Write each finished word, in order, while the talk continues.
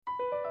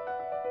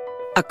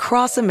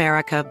Across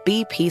America,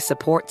 BP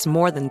supports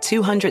more than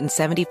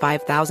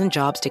 275,000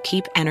 jobs to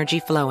keep energy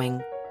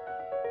flowing.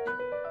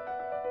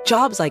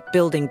 Jobs like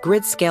building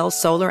grid-scale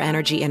solar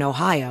energy in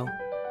Ohio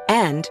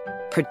and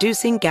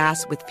producing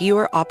gas with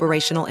fewer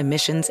operational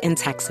emissions in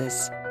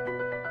Texas.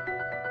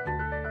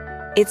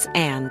 It's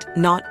and,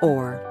 not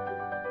or.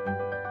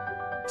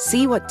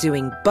 See what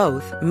doing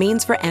both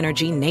means for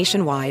energy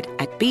nationwide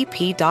at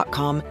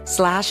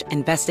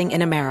bp.com/investing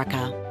in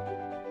America.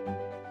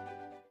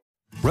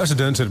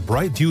 Residents at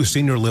Brightview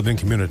Senior Living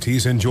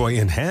Communities enjoy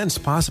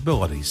enhanced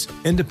possibilities,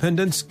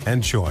 independence,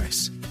 and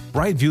choice.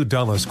 Brightview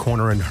Dulles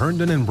Corner in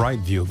Herndon and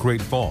Brightview,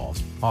 Great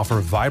Falls, offer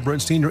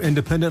vibrant senior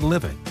independent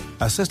living,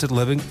 assisted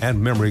living,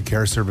 and memory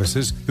care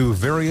services through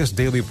various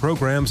daily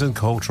programs and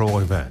cultural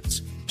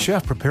events.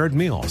 Chef-prepared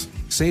meals,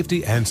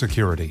 safety and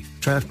security,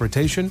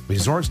 transportation,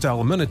 resort-style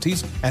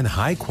amenities, and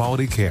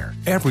high-quality care.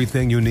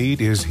 Everything you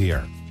need is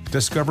here.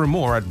 Discover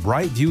more at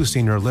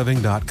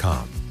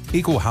brightviewseniorliving.com.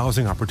 Equal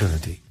housing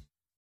opportunity.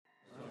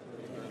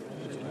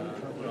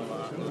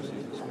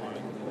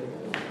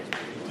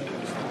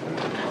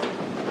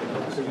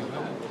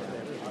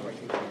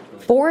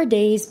 Four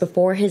days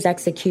before his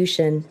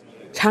execution,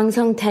 Chang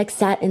Sung-taek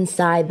sat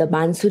inside the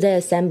Mansudae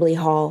Assembly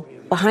Hall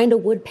behind a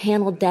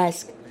wood-paneled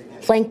desk,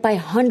 flanked by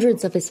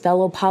hundreds of his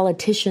fellow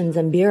politicians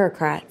and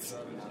bureaucrats.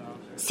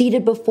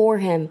 Seated before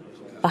him,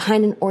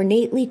 behind an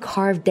ornately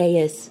carved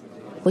dais,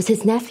 was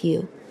his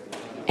nephew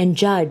and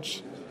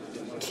judge,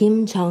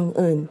 Kim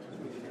Jong-un.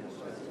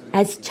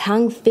 As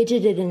Chang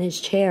fidgeted in his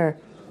chair,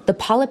 the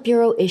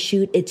Politburo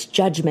issued its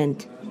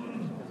judgment.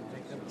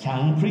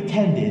 Chang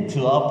pretended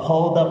to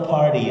uphold the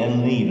party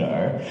and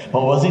leader,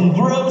 but was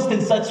engrossed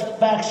in such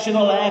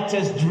factional acts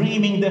as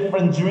dreaming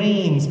different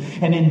dreams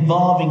and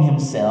involving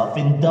himself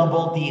in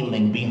double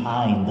dealing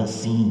behind the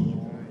scene.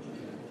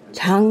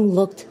 Chang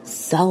looked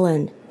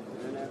sullen.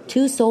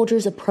 Two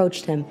soldiers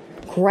approached him,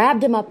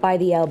 grabbed him up by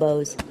the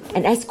elbows,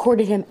 and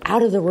escorted him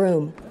out of the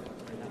room.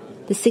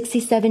 The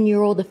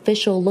 67-year-old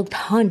official looked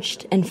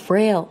hunched and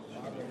frail,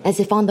 as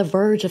if on the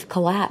verge of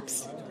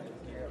collapse.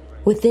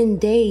 Within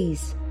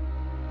days,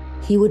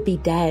 he would be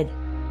dead.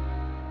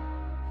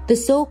 The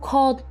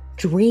so-called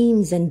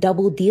dreams and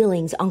double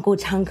dealings Uncle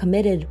Chang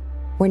committed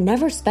were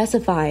never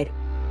specified.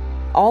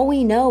 All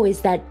we know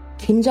is that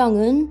Kim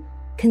Jong-un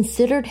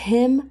considered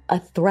him a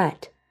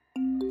threat,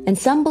 and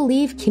some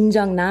believe Kim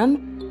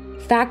Jong-nam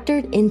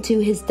factored into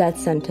his death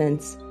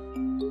sentence.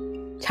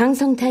 Chang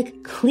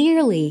Sung-taek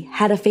clearly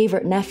had a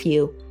favorite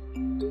nephew.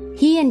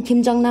 He and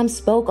Kim Jong-nam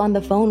spoke on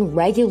the phone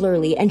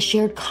regularly and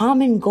shared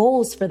common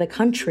goals for the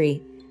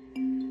country.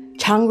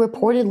 Chang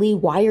reportedly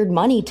wired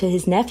money to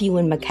his nephew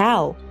in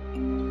Macau.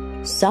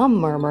 Some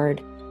murmured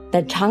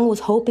that Chang was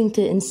hoping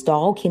to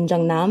install Kim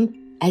Jong-nam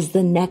as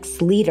the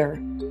next leader.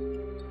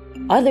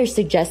 Others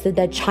suggested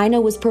that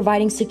China was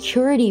providing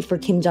security for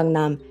Kim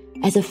Jong-nam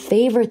as a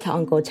favor to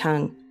Uncle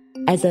Chang,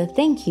 as a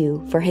thank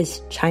you for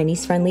his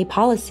Chinese-friendly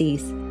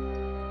policies.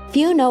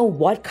 Few know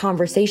what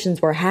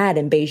conversations were had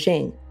in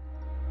Beijing,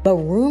 but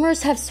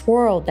rumors have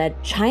swirled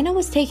that China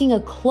was taking a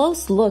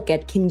close look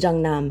at Kim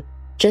Jong-nam,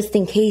 just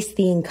in case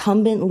the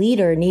incumbent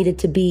leader needed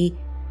to be,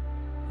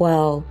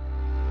 well,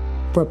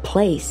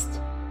 replaced.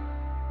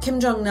 Kim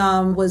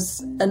Jong-nam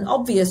was an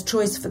obvious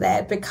choice for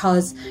that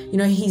because,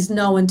 he's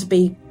known to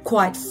be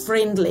quite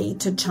friendly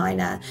to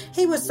China.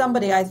 He was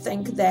somebody, I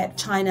think, that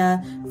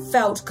China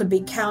felt could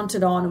be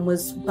counted on and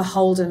was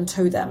beholden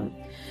to them.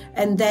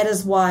 And that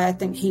is why I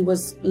think he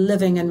was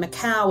living in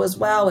Macau as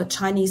well, a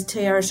Chinese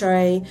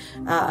territory,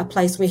 a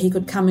place where he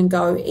could come and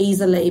go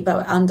easily,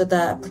 but under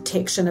the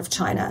protection of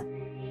China.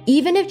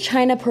 Even if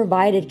China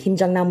provided Kim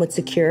Jong-nam with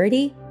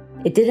security,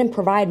 it didn't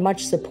provide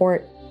much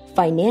support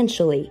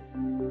financially.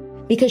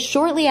 Because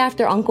shortly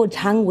after Uncle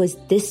Chang was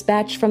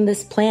dispatched from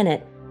this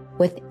planet,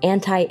 with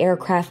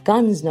anti-aircraft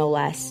guns no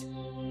less,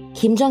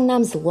 Kim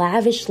Jong-nam's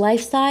lavish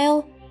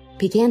lifestyle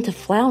began to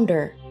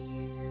flounder.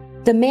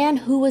 The man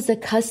who was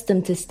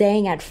accustomed to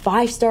staying at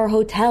 5-star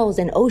hotels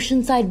and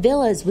oceanside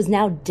villas was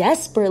now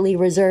desperately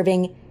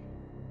reserving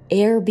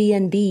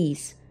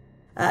Airbnbs.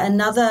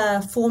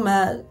 Another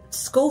former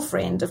school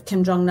friend of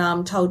Kim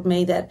Jong-nam told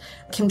me that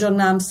Kim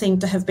Jong-nam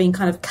seemed to have been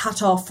kind of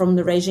cut off from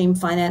the regime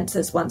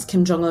finances once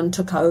Kim Jong-un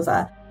took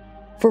over.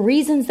 For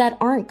reasons that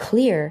aren't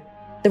clear,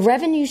 the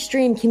revenue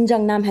stream Kim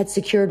Jong-nam had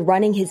secured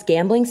running his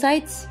gambling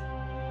sites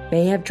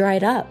may have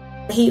dried up.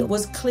 He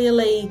was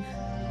clearly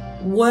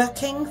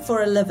working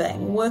for a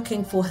living,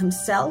 working for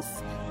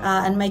himself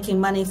and making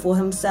money for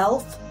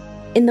himself.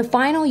 In the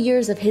final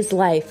years of his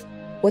life,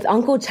 with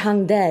Uncle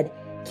Chang dead,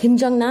 Kim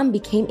Jong-nam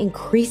became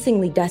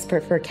increasingly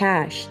desperate for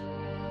cash.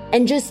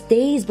 And just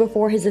days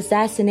before his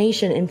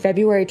assassination in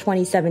February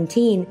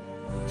 2017,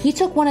 he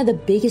took one of the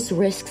biggest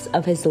risks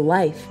of his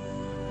life,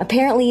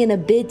 apparently in a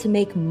bid to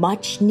make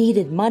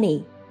much-needed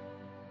money.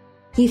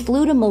 He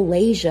flew to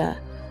Malaysia,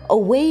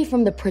 away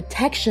from the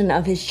protection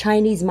of his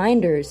Chinese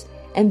minders,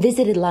 and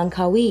visited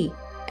Langkawi,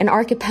 an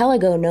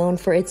archipelago known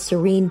for its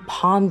serene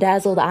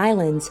palm-dazzled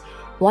islands,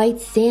 white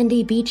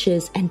sandy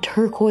beaches, and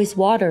turquoise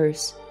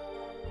waters.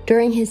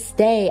 During his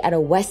stay at a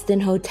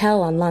Westin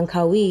hotel on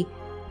Langkawi,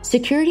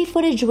 security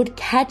footage would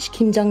catch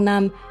Kim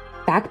Jong-nam,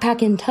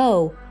 backpack in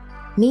tow,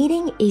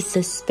 meeting a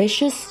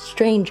suspicious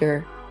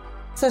stranger.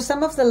 So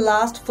some of the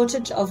last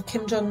footage of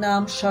Kim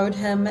Jong-nam showed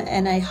him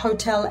in a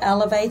hotel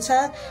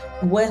elevator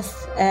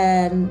with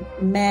a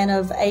man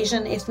of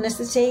Asian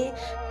ethnicity.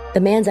 The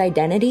man's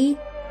identity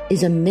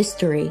is a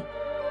mystery.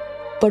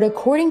 But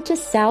according to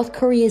South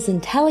Korea's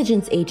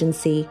intelligence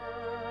agency,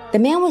 the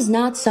man was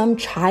not some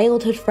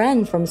childhood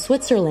friend from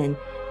Switzerland,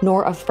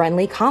 nor a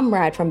friendly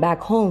comrade from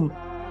back home,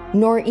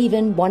 nor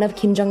even one of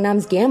Kim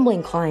Jong-nam's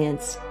gambling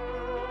clients.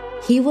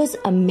 He was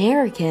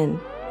American,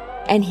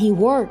 and he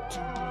worked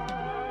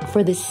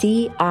for the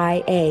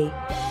CIA.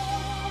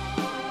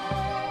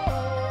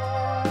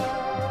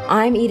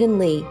 I'm Eden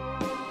Lee.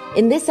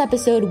 In this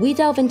episode, we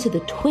delve into the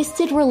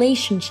twisted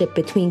relationship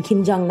between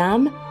Kim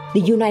Jong-nam,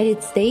 the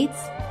United States,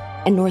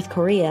 and North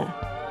Korea.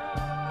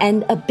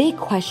 And a big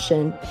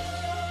question,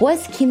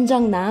 was Kim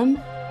Jong-nam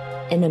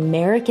an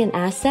American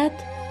asset?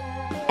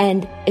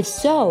 And if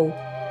so,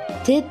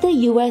 did the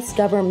U.S.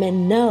 government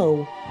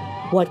know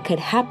what could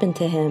happen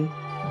to him?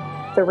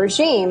 The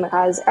regime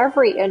has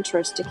every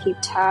interest to keep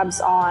tabs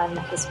on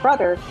his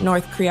brother.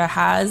 North Korea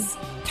has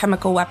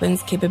chemical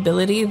weapons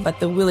capability, but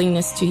the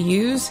willingness to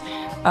use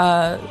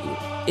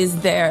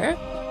is there.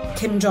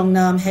 Kim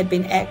Jong-nam had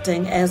been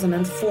acting as an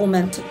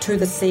informant to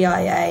the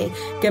CIA,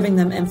 giving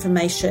them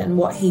information,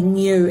 what he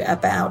knew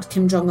about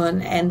Kim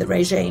Jong-un and the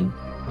regime.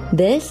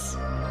 This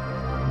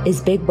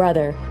is Big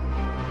Brother.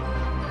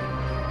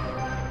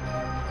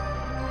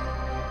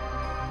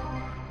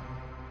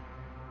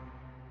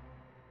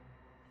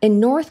 In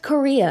North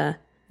Korea,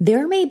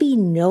 there may be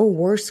no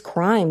worse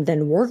crime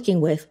than working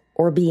with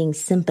or being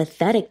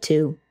sympathetic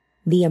to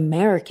the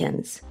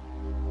Americans.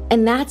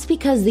 And that's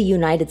because the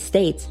United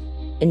States,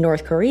 in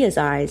North Korea's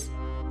eyes,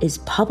 is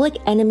public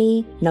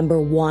enemy number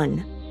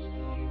one.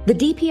 The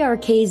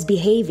DPRK's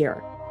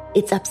behavior,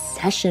 its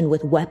obsession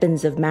with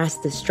weapons of mass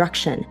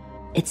destruction,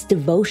 its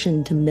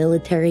devotion to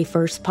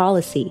military-first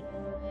policy,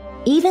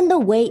 even the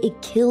way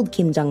it killed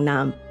Kim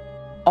Jong-nam,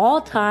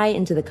 all tie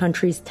into the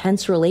country's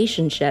tense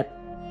relationship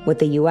with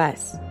the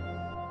U.S.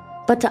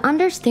 But to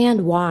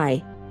understand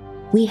why,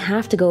 we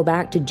have to go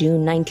back to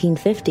June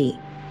 1950,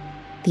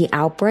 the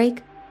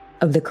outbreak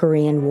of the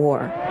Korean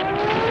War.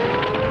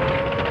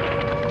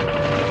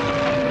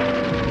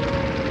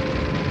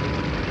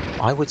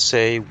 I would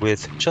say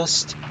with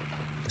just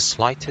the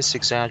slightest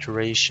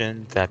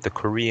exaggeration that the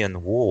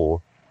Korean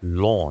War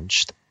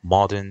launched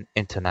modern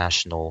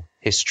international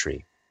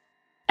history.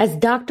 As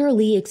Dr.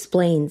 Lee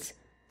explains,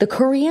 the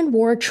Korean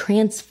War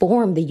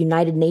transformed the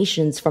United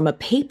Nations from a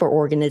paper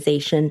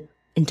organization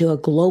into a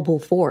global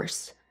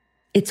force.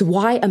 It's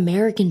why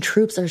American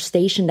troops are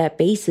stationed at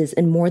bases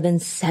in more than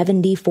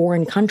 70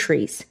 foreign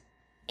countries.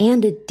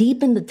 And it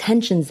deepened the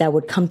tensions that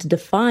would come to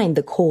define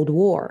the Cold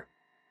War.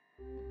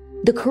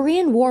 The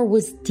Korean War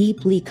was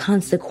deeply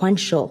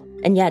consequential,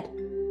 and yet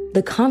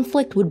the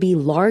conflict would be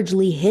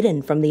largely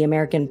hidden from the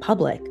American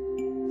public.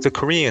 The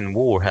Korean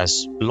War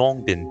has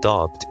long been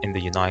dubbed in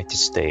the United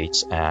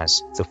States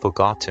as the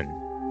Forgotten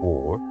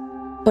War.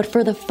 But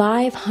for the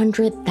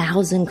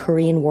 500,000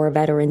 Korean War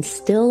veterans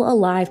still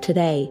alive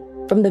today,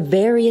 from the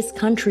various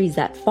countries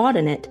that fought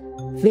in it,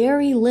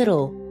 very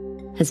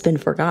little has been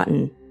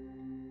forgotten,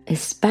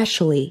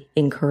 especially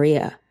in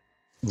Korea.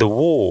 The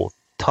war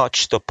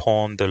touched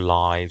upon the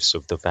lives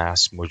of the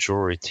vast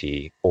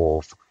majority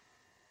of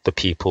the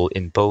people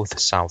in both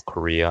South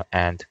Korea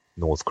and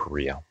North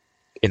Korea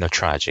in a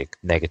tragic,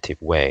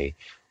 negative way.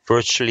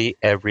 Virtually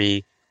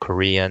every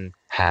Korean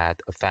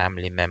had a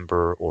family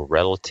member or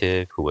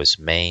relative who was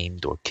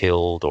maimed or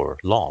killed or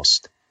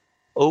lost.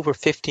 Over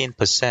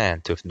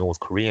 15% of North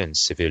Korean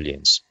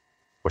civilians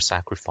were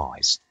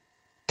sacrificed.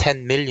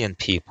 10 million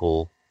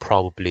people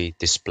probably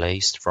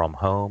displaced from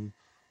home,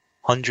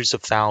 hundreds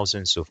of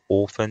thousands of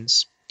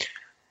orphans.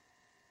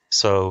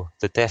 So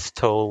the death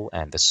toll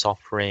and the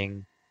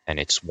suffering, and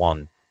it's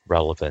one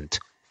relevant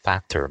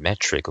factor,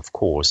 metric, of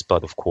course,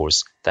 but of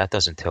course, that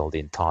doesn't tell the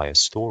entire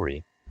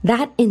story.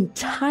 That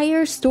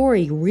entire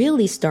story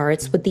really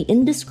starts with the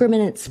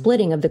indiscriminate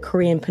splitting of the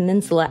Korean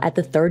peninsula at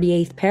the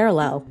 38th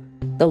parallel,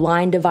 the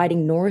line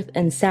dividing North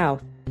and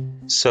South.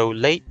 So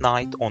late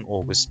night on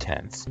August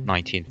 10th,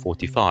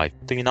 1945,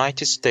 the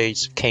United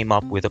States came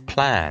up with a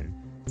plan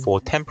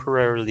for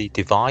temporarily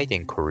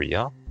dividing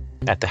Korea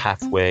at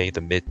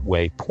the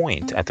midway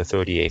point at the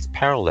 38th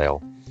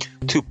parallel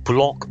to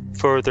block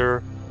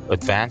further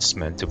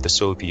advancement of the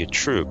Soviet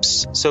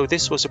troops. So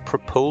this was a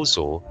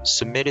proposal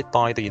submitted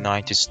by the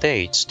United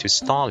States to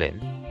Stalin.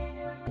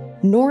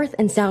 North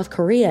and South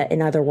Korea,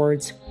 in other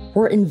words,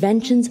 were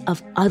inventions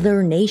of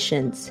other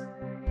nations.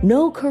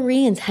 No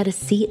Koreans had a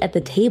seat at the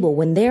table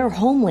when their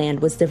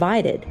homeland was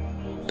divided.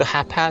 The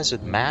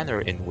haphazard manner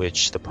in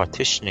which the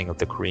partitioning of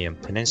the Korean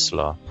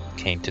peninsula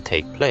came to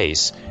take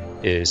place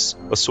is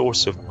a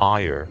source of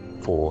ire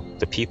for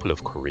the people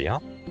of Korea.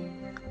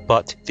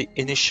 But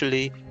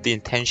initially, the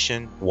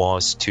intention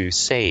was to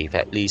save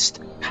at least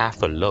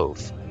half a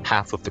loaf,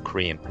 half of the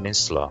Korean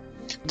peninsula,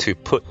 to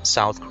put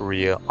South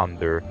Korea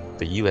under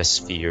the U.S.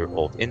 sphere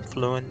of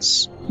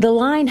influence. The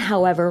line,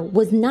 however,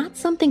 was not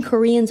something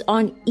Koreans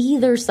on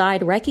either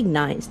side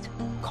recognized,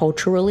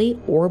 culturally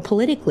or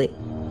politically.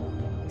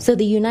 So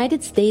the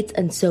United States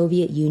and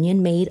Soviet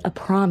Union made a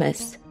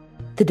promise.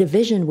 The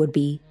division would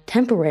be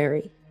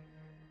temporary.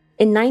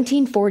 In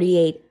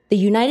 1948, the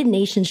United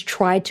Nations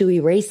tried to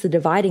erase the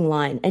dividing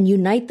line and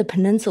unite the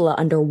peninsula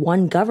under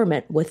one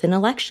government with an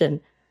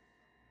election.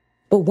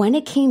 But when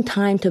it came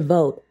time to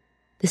vote,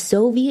 the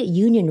Soviet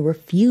Union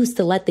refused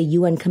to let the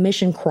UN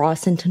Commission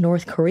cross into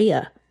North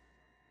Korea.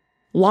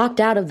 Locked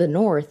out of the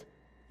North,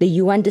 the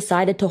UN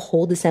decided to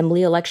hold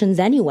assembly elections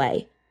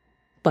anyway,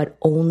 but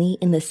only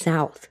in the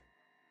South.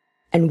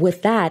 And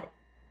with that,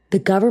 the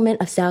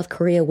government of South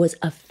Korea was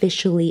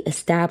officially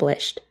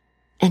established,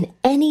 and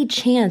any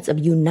chance of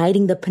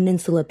uniting the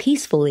peninsula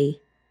peacefully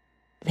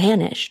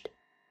vanished.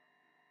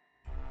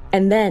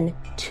 And then,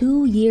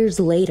 2 years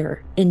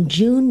later, in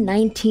June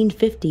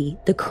 1950,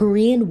 the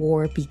Korean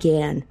War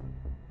began.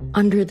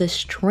 Under the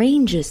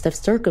strangest of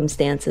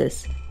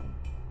circumstances,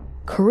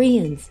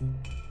 Koreans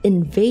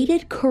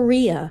invaded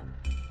Korea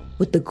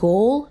with the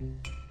goal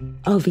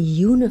of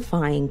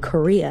unifying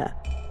Korea.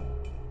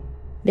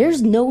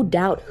 There's no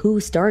doubt who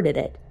started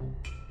it: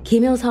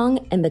 Kim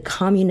Il-sung and the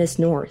Communist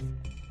North.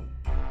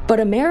 But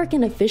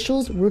American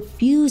officials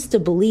refused to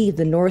believe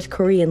the North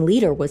Korean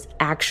leader was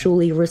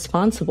actually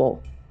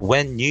responsible.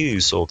 When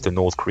news of the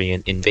North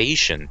Korean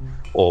invasion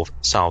of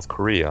South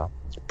Korea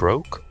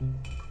broke,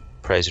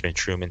 President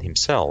Truman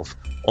himself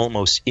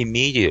almost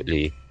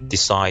immediately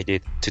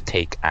decided to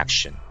take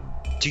action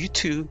due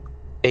to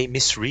a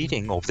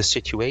misreading of the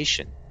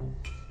situation,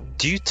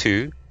 due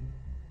to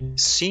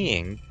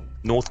seeing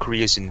North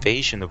Korea's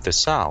invasion of the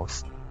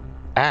South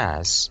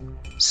as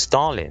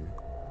Stalin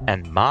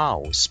and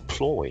Mao's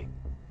ploy,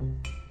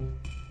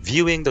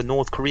 viewing the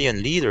North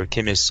Korean leader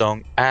Kim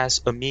Il-sung as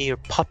a mere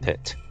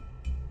puppet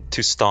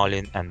to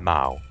Stalin and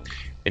Mao.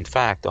 In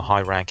fact, a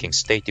high-ranking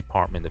State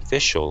Department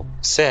official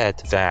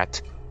said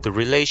that the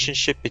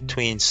relationship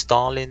between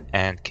Stalin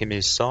and Kim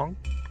Il-sung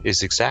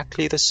is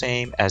exactly the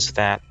same as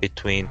that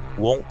between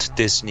Walt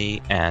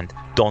Disney and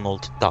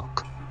Donald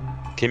Duck.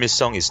 Kim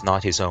Il-sung is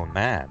not his own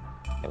man.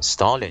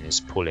 Stalin is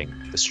pulling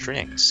the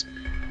strings.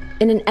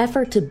 In an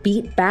effort to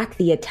beat back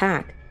the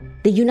attack,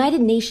 the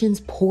United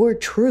Nations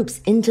poured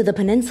troops into the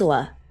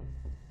peninsula.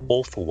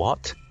 All for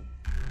what?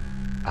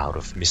 Out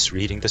of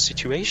misreading the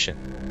situation.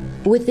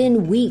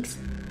 Within weeks,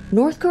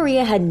 North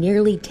Korea had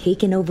nearly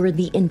taken over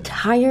the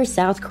entire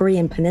South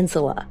Korean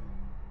peninsula.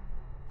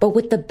 But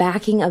with the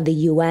backing of the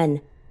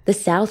UN, the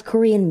South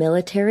Korean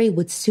military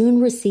would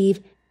soon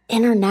receive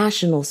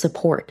international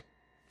support.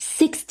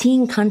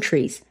 16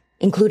 countries,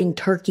 including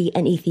Turkey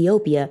and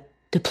Ethiopia,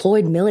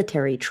 deployed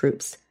military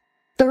troops.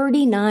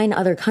 39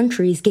 other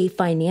countries gave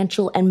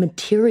financial and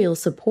material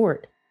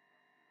support.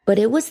 But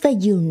it was the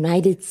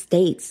United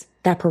States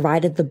that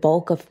provided the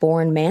bulk of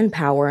foreign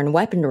manpower and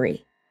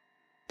weaponry.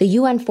 The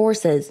UN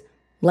forces,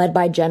 led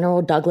by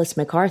General Douglas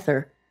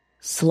MacArthur,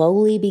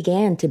 slowly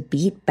began to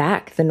beat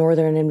back the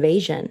northern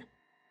invasion.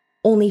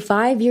 Only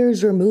 5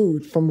 years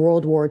removed from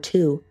World War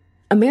II,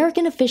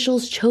 American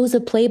officials chose a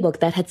playbook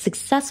that had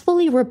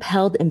successfully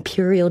repelled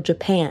Imperial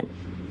Japan: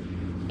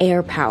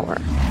 air power.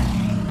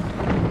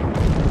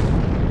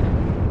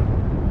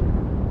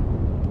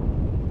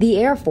 The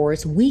Air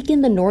Force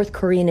weakened the North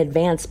Korean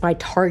advance by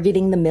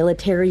targeting the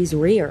military's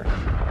rear,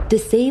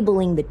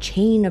 disabling the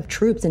chain of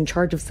troops in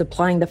charge of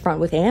supplying the front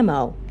with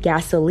ammo,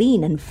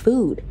 gasoline, and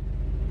food.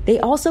 They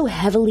also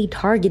heavily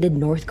targeted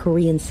North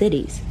Korean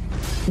cities.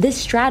 This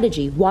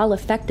strategy, while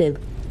effective,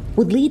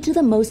 would lead to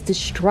the most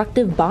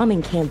destructive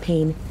bombing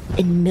campaign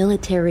in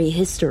military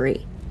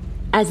history.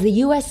 As the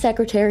U.S.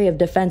 Secretary of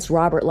Defense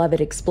Robert Levitt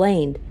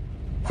explained,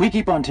 "If we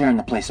keep on tearing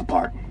the place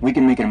apart, we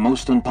can make it a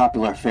most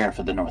unpopular affair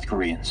for the North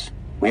Koreans.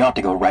 We ought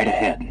to go right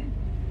ahead."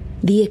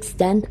 The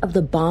extent of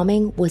the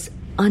bombing was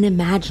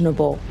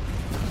unimaginable.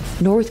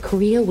 North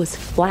Korea was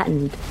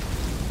flattened.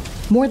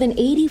 More than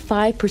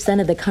 85%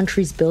 of the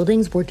country's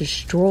buildings were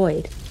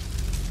destroyed.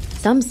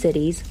 Some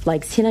cities,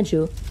 like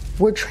Sinaju,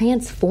 were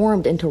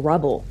transformed into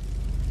rubble.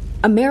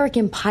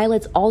 American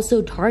pilots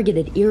also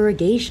targeted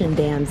irrigation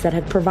dams that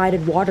had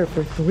provided water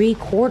for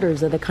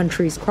 3/4 of the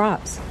country's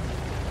crops.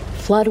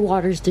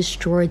 Floodwaters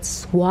destroyed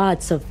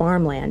swaths of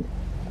farmland.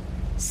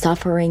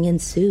 Suffering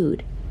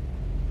ensued.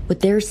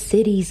 With their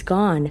cities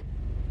gone,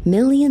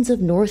 millions of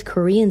North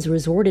Koreans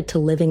resorted to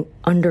living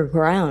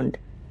underground.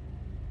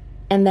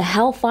 And the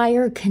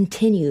hellfire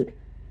continued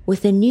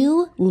with a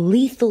new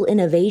lethal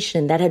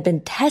innovation that had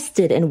been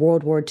tested in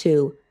World War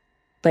II,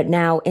 but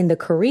now in the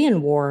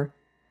Korean War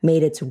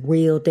made its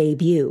real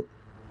debut: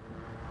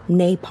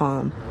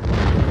 napalm.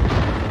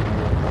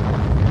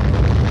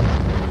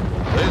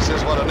 This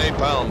is what a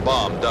napalm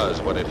bomb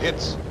does when it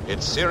hits.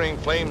 Its searing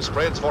flame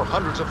spreads for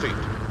hundreds of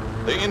feet.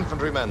 The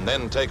infantrymen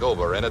then take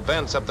over and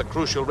advance up the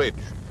crucial ridge.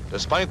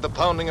 Despite the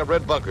pounding of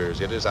red bunkers,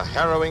 it is a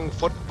harrowing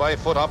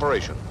foot-by-foot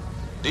operation.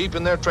 Deep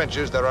in their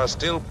trenches, there are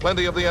still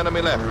plenty of the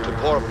enemy left to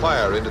pour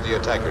fire into the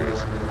attackers.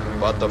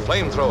 But the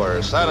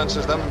flamethrower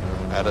silences them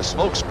and a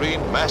smokescreen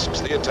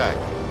masks the attack.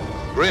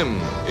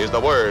 Grim is the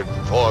word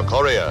for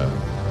Korea.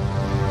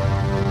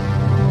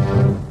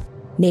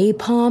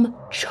 Napalm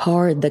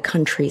charred the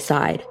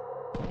countryside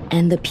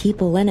and the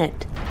people in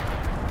it.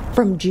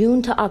 From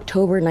June to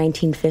October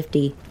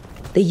 1950,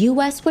 the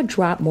U.S. would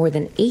drop more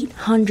than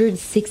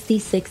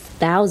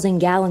 866,000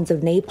 gallons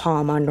of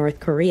napalm on North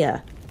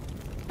Korea.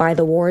 By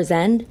the war's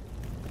end,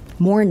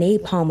 more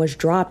napalm was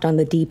dropped on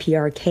the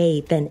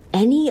DPRK than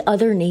any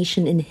other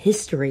nation in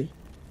history,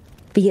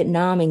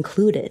 Vietnam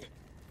included.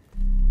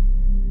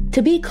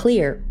 To be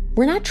clear,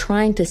 we're not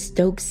trying to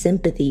stoke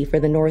sympathy for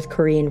the North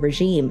Korean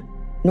regime,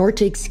 nor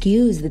to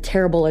excuse the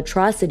terrible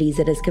atrocities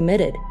it has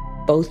committed,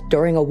 both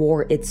during a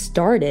war it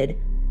started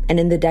and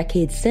in the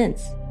decades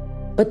since.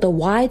 But the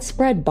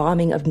widespread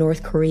bombing of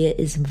North Korea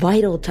is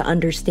vital to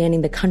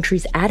understanding the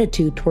country's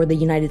attitude toward the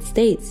United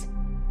States.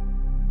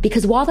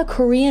 Because while the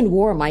Korean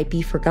War might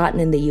be forgotten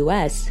in the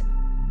US,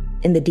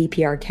 in the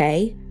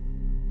DPRK,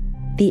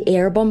 the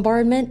air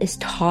bombardment is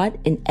taught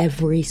in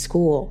every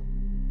school.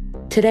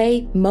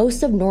 Today,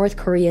 most of North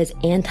Korea's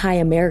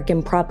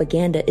anti-American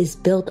propaganda is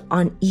built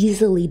on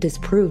easily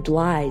disproved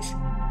lies.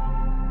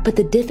 But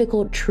the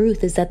difficult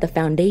truth is that the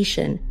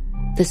foundation,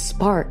 the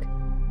spark,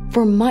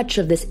 for much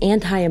of this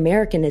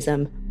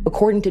anti-Americanism,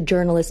 according to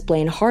journalist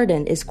Blaine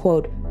Harden, is,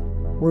 quote,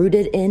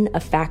 rooted in a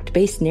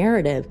fact-based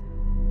narrative,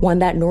 one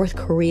that North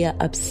Korea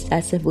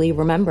obsessively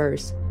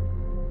remembers.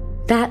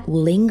 That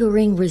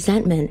lingering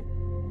resentment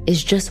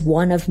is just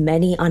one of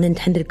many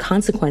unintended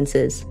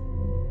consequences.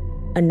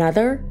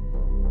 Another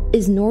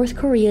is North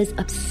Korea's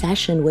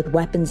obsession with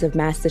weapons of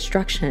mass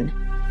destruction.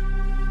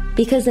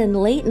 Because in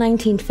late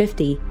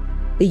 1950,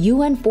 the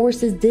UN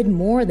forces did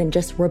more than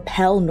just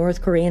repel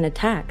North Korean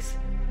attacks.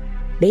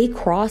 They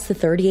crossed the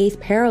 38th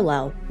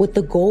parallel with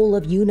the goal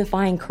of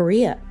unifying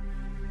Korea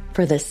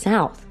for the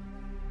South.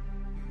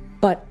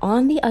 But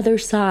on the other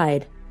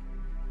side,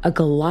 a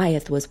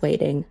Goliath was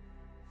waiting.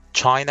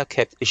 China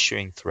kept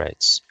issuing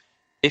threats.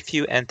 If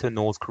you enter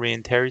North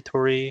Korean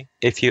territory,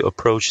 if you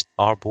approach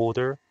our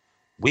border,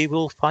 we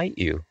will fight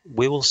you.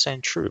 We will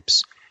send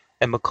troops.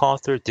 And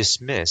MacArthur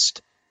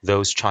dismissed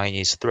those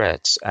Chinese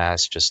threats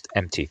as just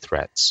empty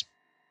threats.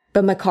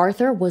 But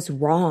MacArthur was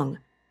wrong.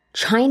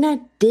 China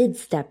did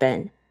step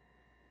in.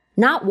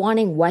 Not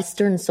wanting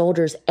Western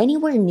soldiers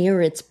anywhere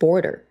near its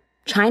border,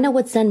 China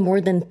would send more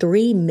than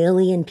 3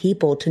 million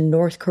people to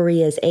North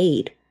Korea's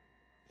aid.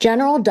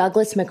 General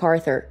Douglas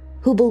MacArthur,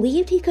 who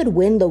believed he could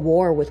win the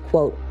war with,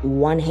 quote,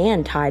 one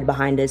hand tied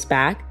behind his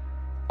back,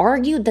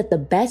 argued that the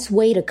best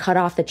way to cut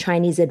off the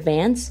Chinese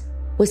advance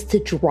was to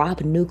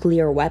drop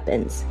nuclear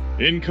weapons.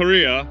 In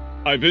Korea,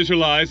 I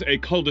visualize a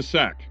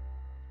cul-de-sac.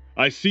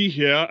 I see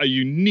here a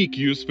unique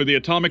use for the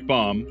atomic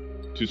bomb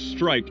to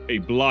strike a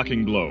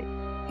blocking blow.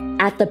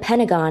 At the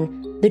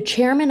Pentagon, the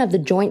chairman of the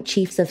Joint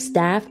Chiefs of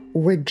Staff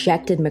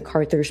rejected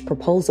MacArthur's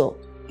proposal.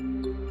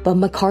 But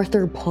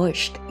MacArthur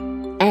pushed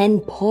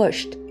and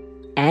pushed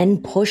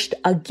and pushed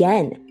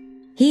again.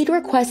 He'd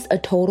request a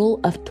total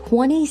of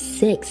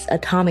 26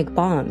 atomic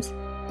bombs.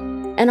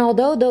 And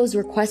although those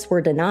requests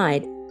were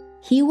denied,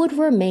 he would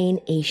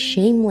remain a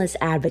shameless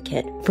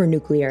advocate for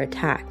nuclear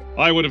attack.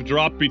 I would have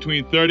dropped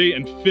between 30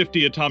 and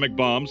 50 atomic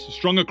bombs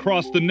strung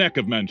across the neck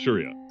of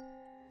Manchuria.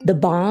 The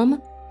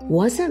bomb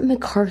wasn't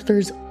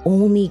MacArthur's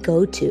only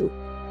go-to.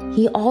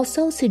 He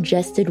also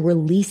suggested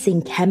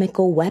releasing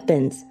chemical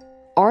weapons,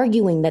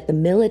 arguing that the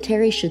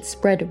military should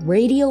spread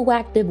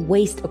radioactive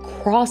waste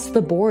across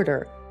the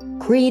border,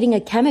 creating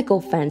a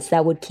chemical fence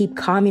that would keep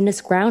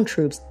communist ground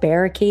troops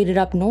barricaded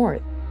up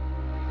north.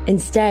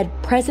 Instead,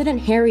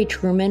 President Harry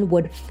Truman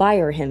would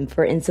fire him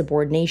for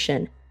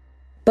insubordination.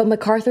 But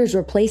MacArthur's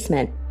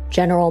replacement,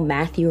 General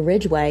Matthew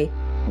Ridgway,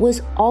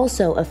 was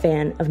also a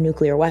fan of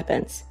nuclear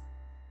weapons.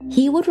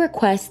 He would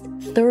request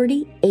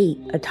 38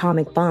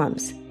 atomic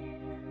bombs.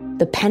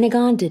 The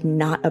Pentagon did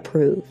not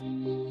approve.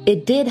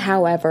 It did,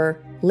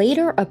 however,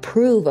 later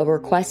approve a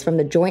request from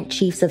the Joint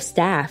Chiefs of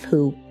Staff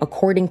who,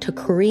 according to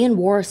Korean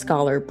War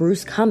scholar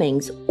Bruce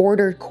Cummings,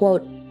 ordered,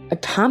 quote,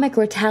 atomic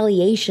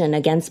retaliation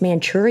against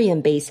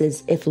Manchurian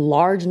bases if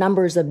large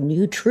numbers of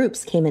new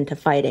troops came into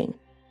fighting.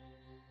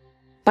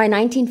 By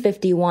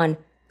 1951,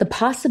 the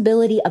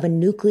possibility of a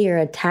nuclear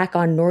attack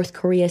on North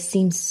Korea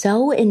seemed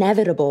so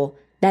inevitable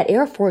that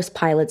Air Force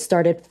pilots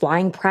started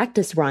flying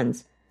practice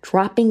runs,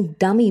 dropping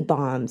dummy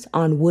bombs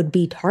on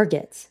would-be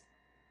targets.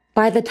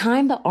 By the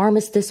time the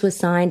armistice was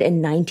signed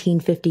in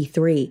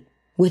 1953,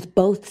 with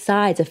both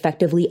sides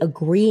effectively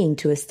agreeing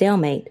to a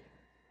stalemate,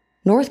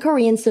 North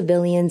Korean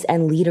civilians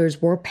and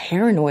leaders were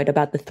paranoid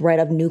about the threat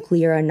of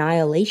nuclear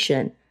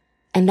annihilation,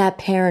 and that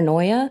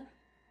paranoia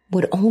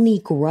would only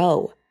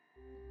grow.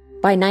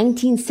 By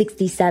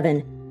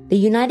 1967, the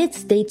United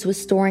States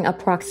was storing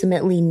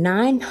approximately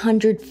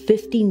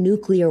 950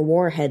 nuclear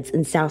warheads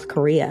in South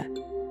Korea.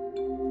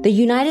 The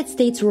United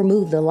States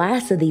removed the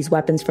last of these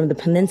weapons from the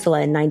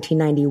peninsula in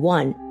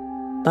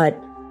 1991, but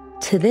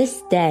to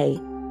this day,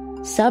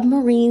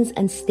 submarines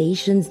and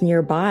stations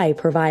nearby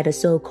provide a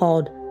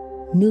so-called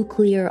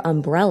nuclear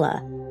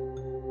umbrella.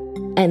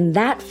 And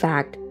that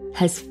fact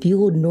has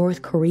fueled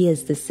North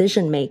Korea's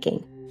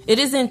decision-making. It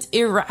isn't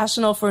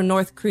irrational for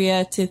North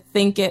Korea to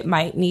think it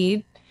might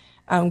need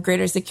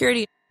greater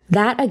security.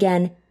 That,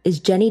 again, is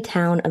Jenny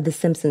Town of the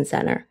Simpson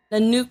Center. A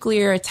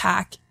nuclear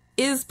attack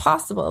is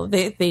possible.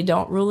 They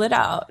don't rule it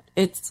out.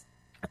 It's,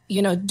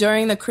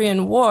 during the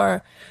Korean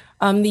War,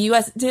 the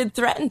U.S. did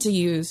threaten to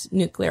use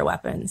nuclear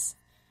weapons.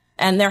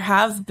 And there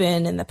have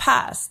been in the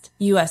past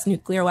U.S.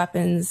 nuclear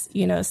weapons,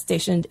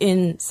 stationed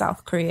in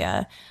South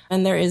Korea.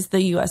 And there is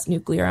the U.S.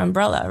 nuclear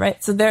umbrella,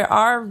 right? So there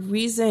are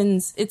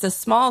reasons. It's a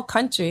small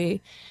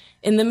country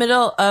in the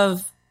middle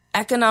of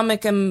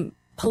economic and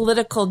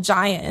political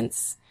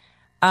giants.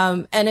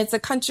 And it's a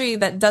country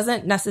that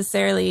doesn't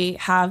necessarily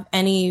have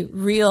any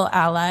real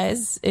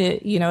allies.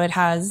 It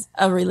has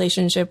a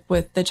relationship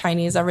with the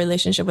Chinese, a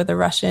relationship with the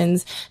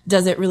Russians.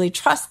 Does it really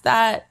trust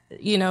that?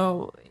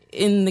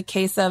 In the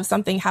case of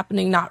something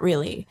happening, not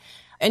really.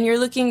 And you're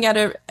looking at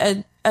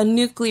a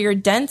nuclear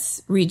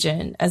dense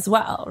region as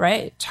well,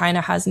 right?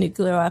 China has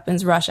nuclear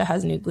weapons, Russia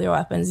has nuclear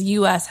weapons,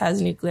 US has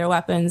nuclear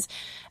weapons,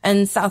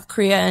 and South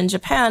Korea and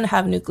Japan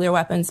have nuclear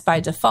weapons by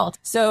default.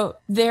 So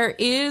there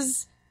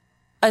is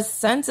a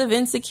sense of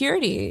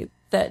insecurity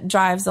that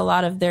drives a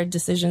lot of their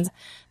decisions.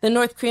 The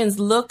North Koreans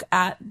look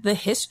at the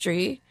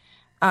history,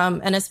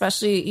 and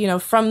especially,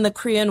 from the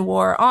Korean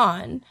War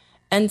on,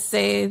 and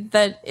say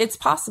that it's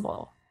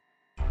possible.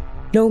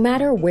 No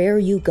matter where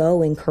you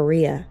go in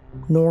Korea,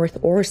 north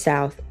or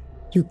south,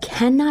 you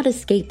cannot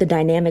escape the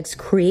dynamics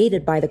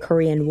created by the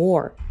Korean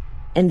War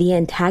and the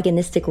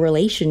antagonistic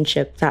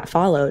relationship that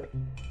followed.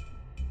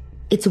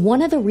 It's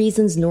one of the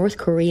reasons North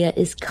Korea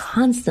is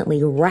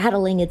constantly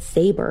rattling its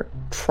saber,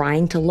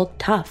 trying to look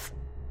tough.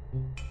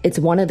 It's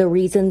one of the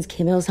reasons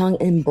Kim Il-sung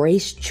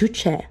embraced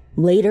Juche,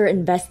 later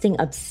investing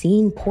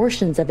obscene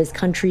portions of his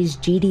country's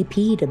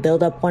GDP to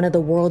build up one of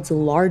the world's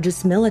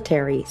largest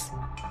militaries.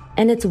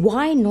 And it's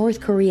why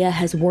North Korea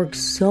has worked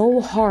so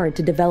hard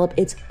to develop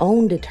its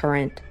own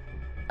deterrent,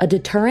 a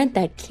deterrent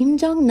that Kim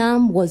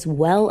Jong-nam was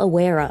well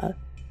aware of.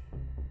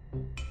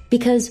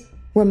 Because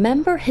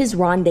remember his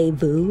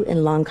rendezvous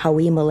in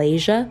Langkawi,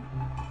 Malaysia?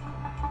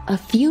 A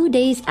few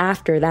days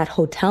after that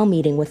hotel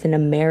meeting with an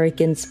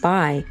American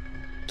spy,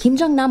 Kim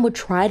Jong-nam would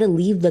try to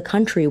leave the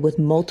country with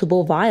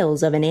multiple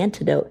vials of an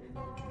antidote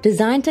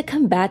designed to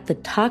combat the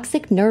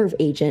toxic nerve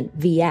agent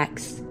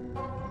VX.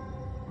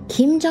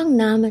 Kim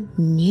Jong-nam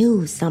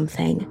knew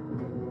something,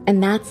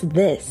 and that's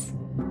this.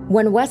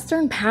 When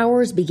Western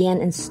powers began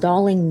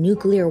installing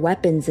nuclear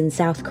weapons in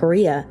South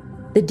Korea,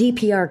 the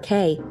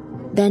DPRK,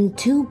 then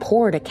too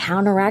poor to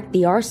counteract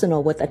the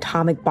arsenal with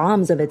atomic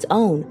bombs of its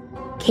own,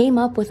 came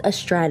up with a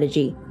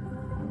strategy.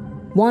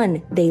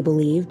 One, they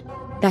believed,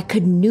 that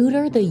could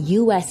neuter the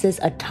US's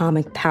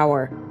atomic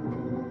power.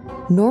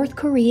 North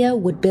Korea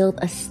would build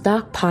a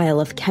stockpile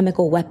of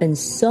chemical weapons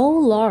so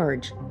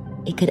large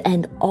it could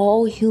end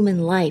all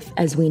human life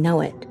as we know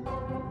it.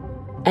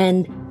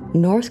 And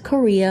North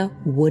Korea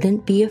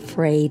wouldn't be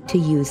afraid to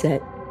use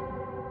it.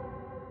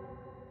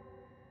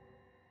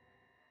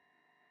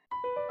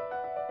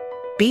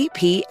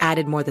 BP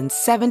added more than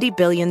 $70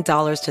 billion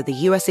to the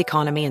U.S.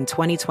 economy in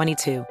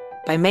 2022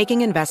 by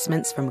making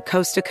investments from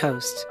coast to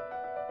coast.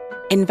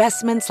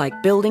 Investments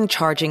like building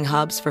charging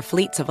hubs for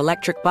fleets of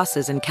electric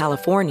buses in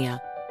California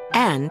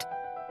and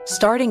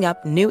starting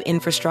up new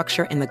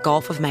infrastructure in the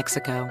Gulf of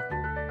Mexico.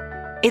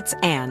 It's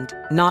and,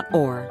 not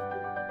or.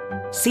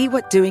 See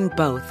what doing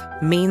both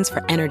means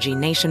for energy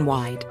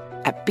nationwide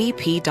at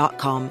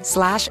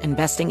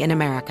bp.com/investing in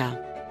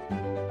America.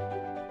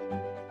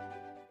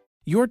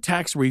 Your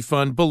tax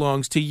refund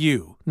belongs to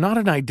you, not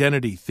an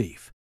identity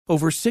thief.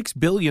 Over $6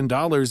 billion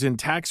in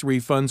tax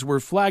refunds were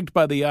flagged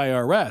by the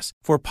IRS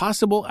for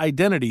possible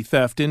identity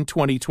theft in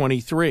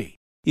 2023.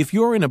 If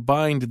you're in a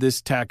bind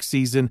this tax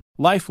season,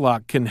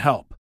 LifeLock can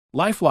help.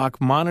 LifeLock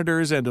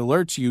monitors and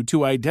alerts you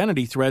to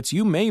identity threats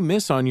you may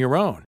miss on your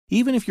own,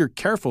 even if you're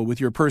careful with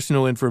your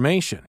personal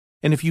information.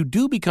 And if you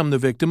do become the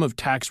victim of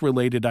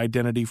tax-related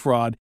identity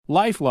fraud,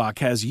 LifeLock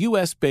has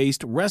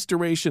U.S.-based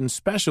restoration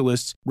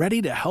specialists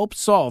ready to help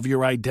solve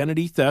your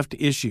identity theft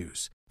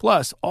issues.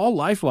 Plus, all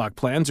LifeLock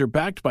plans are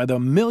backed by the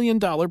 $1 Million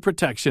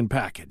Protection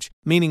Package,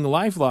 meaning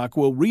LifeLock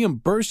will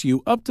reimburse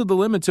you up to the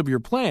limits of your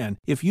plan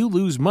if you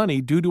lose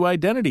money due to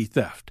identity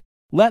theft.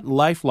 Let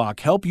LifeLock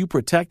help you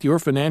protect your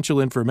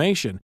financial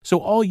information, so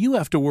all you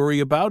have to worry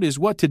about is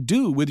what to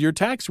do with your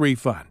tax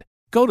refund.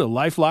 Go to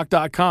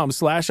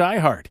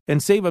LifeLock.com/iHeart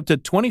and save up to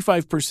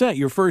 25%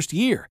 your first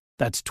year.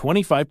 That's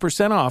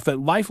 25% off at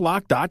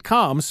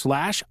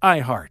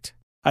LifeLock.com/iHeart.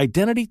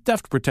 Identity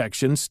theft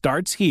protection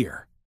starts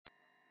here.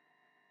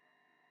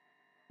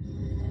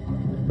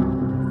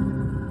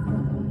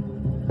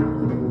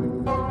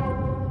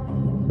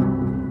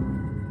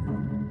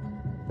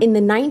 In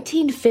the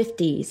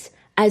 1950s,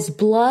 as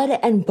blood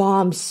and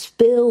bombs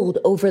spilled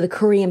over the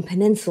Korean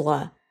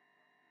peninsula,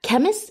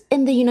 chemists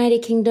in the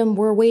United Kingdom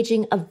were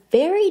waging a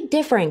very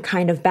different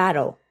kind of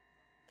battle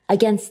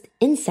against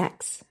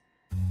insects.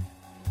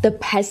 The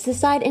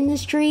pesticide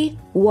industry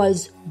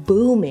was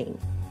booming,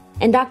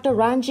 and Dr.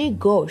 Ranjit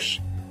Ghosh,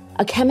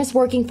 a chemist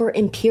working for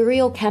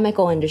Imperial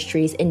Chemical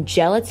Industries in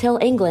Gellets Hill,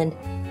 England,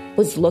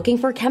 was looking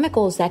for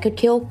chemicals that could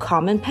kill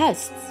common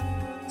pests,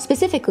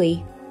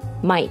 specifically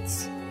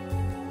mites.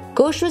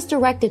 Ghosh was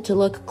directed to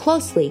look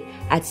closely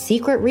at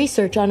secret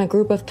research on a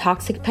group of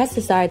toxic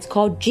pesticides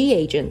called G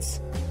agents,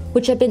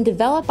 which had been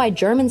developed by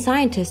German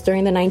scientists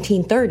during the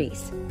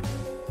 1930s.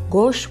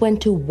 Ghosh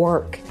went to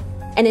work,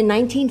 and in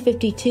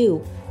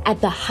 1952, at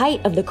the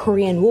height of the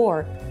Korean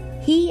War,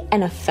 he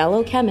and a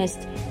fellow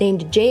chemist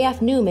named J.F.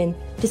 Newman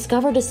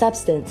discovered a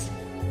substance,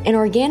 an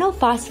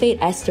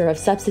organophosphate ester of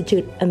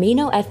substitute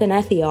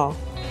aminoethanethiol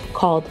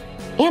called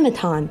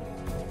amiton.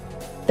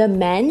 The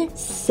men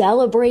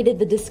celebrated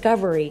the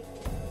discovery.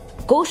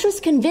 Ghosh was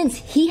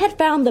convinced he had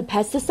found the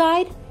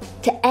pesticide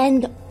to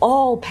end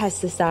all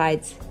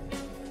pesticides.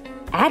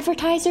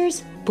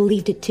 Advertisers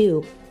believed it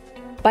too.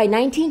 By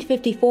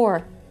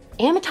 1954,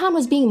 amiton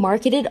was being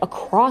marketed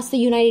across the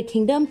United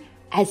Kingdom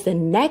as the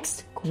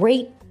next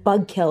great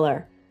bug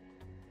killer.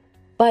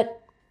 But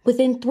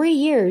within 3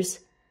 years,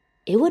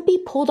 it would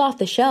be pulled off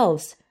the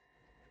shelves.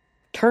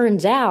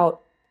 Turns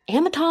out,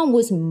 amiton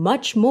was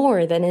much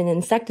more than an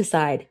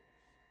insecticide.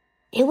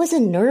 It was a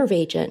nerve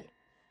agent.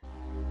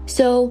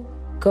 So,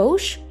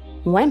 Ghosh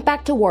went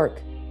back to work.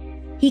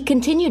 He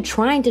continued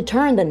trying to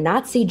turn the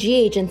Nazi G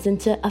agents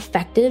into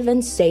effective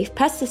and safe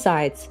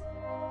pesticides.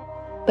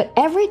 But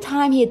every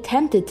time he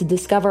attempted to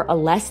discover a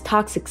less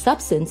toxic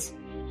substance,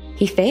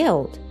 he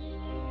failed.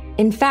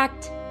 In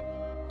fact,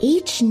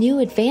 each new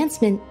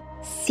advancement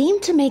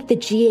seemed to make the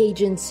G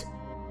agents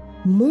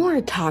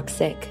more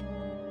toxic.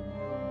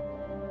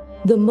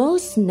 The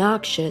most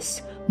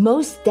noxious,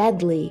 most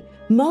deadly,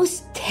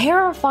 most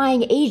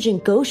terrifying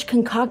agent Ghosh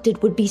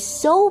concocted would be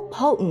so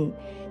potent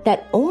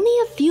that only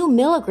a few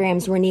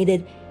milligrams were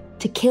needed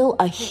to kill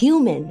a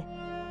human.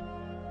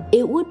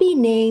 It would be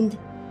named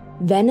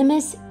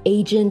Venomous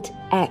Agent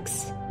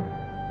X.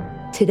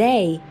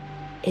 Today,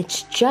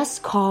 it's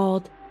just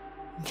called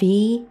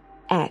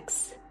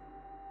VX.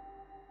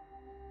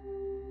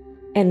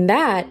 And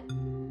that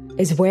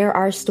is where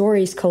our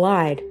stories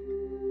collide.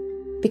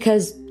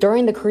 Because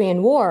during the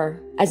Korean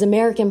War, as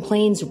American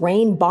planes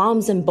rained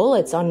bombs and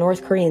bullets on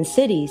North Korean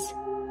cities,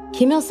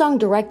 Kim Il-sung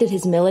directed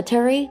his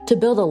military to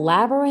build a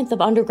labyrinth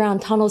of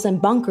underground tunnels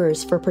and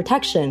bunkers for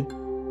protection.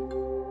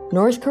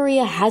 North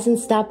Korea hasn't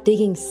stopped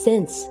digging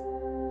since.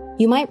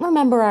 You might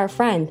remember our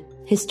friend,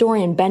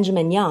 historian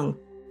Benjamin Young.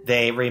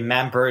 They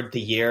remembered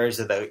the years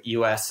of the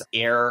U.S.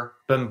 air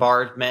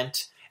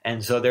bombardment.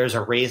 And so there's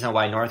a reason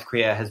why North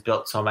Korea has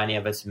built so many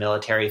of its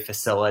military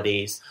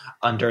facilities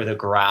under the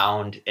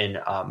ground in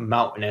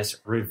mountainous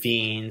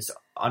ravines,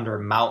 under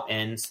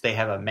mountains. They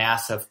have a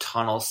massive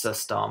tunnel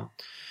system.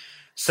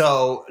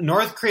 So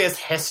North Korea's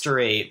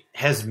history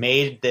has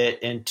made it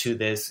into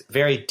this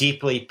very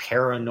deeply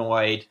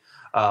paranoid,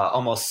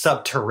 almost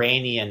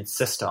subterranean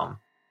system.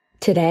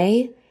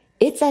 Today,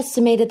 it's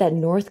estimated that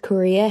North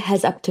Korea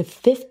has up to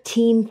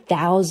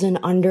 15,000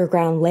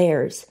 underground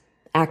layers,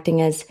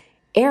 acting as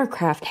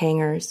aircraft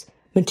hangars,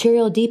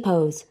 material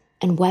depots,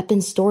 and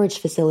weapons storage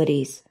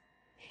facilities.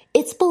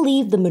 It's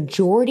believed the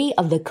majority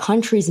of the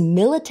country's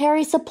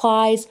military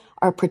supplies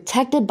are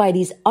protected by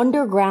these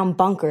underground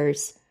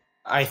bunkers.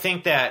 I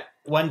think that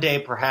one day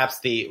perhaps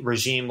the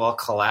regime will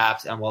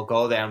collapse and we'll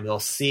go there and we'll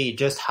see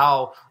just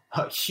how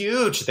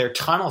huge their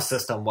tunnel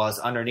system was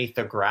underneath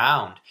the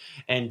ground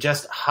and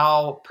just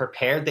how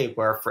prepared they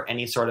were for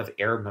any sort of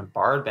air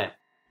bombardment.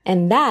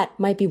 And that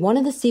might be one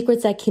of the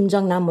secrets that Kim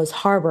Jong-nam was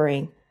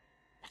harboring.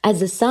 As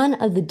the son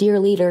of the dear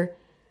leader,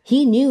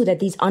 he knew that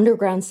these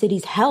underground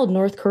cities held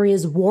North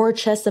Korea's war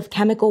chest of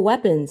chemical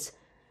weapons,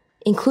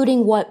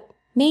 including what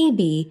may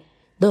be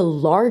the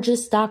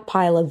largest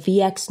stockpile of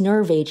VX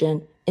nerve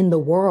agent in the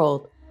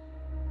world.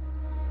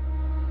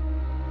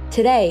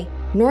 Today,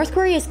 North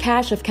Korea's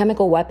cache of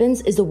chemical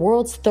weapons is the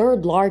world's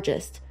third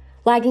largest,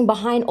 lagging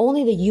behind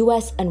only the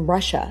US and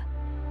Russia.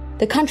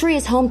 The country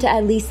is home to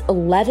at least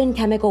 11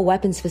 chemical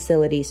weapons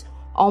facilities,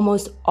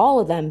 almost all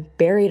of them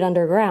buried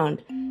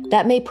underground,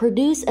 that may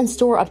produce and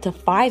store up to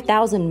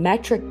 5,000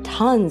 metric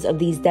tons of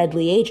these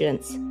deadly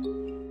agents.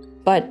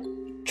 But,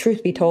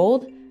 truth be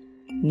told,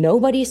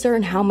 nobody's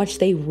certain how much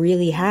they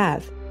really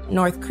have.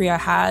 North Korea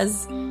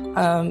has,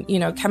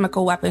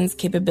 chemical weapons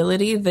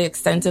capability, the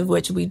extent of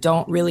which we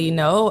don't really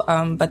know,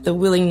 but the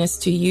willingness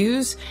to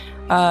use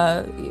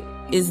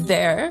is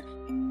there.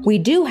 We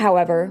do,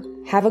 however,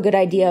 have a good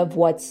idea of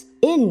what's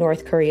in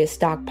North Korea's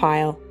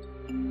stockpile.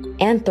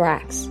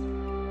 Anthrax,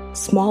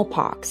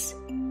 smallpox,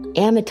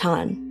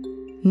 amiton,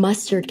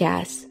 mustard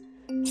gas,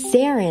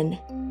 sarin,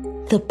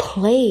 the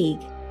plague,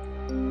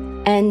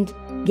 and,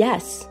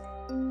 yes,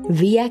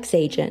 VX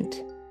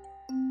agent.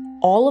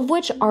 All of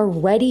which are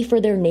ready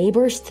for their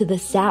neighbors to the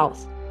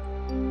south,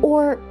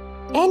 or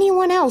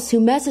anyone else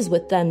who messes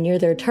with them near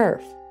their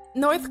turf.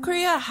 North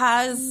Korea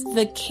has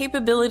the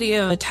capability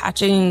of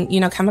attaching,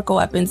 chemical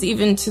weapons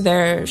even to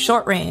their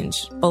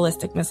short-range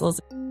ballistic missiles.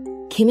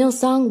 Kim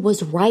Il-sung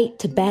was right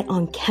to bet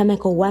on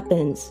chemical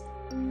weapons.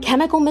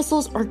 Chemical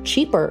missiles are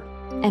cheaper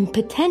and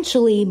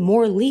potentially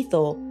more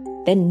lethal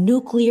than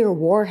nuclear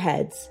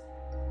warheads.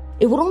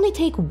 It would only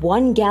take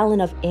 1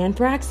 gallon of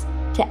anthrax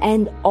to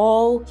end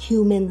all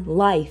human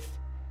life.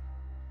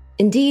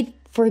 Indeed,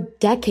 for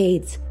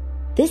decades,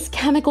 this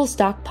chemical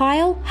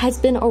stockpile has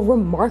been a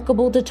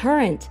remarkable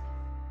deterrent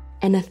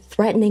and a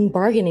threatening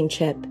bargaining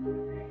chip.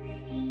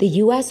 The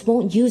U.S.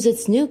 won't use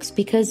its nukes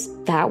because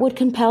that would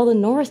compel the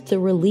North to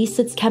release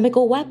its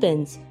chemical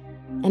weapons.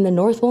 And the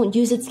North won't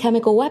use its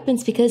chemical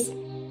weapons because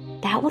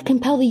that would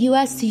compel the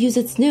U.S. to use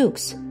its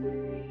nukes.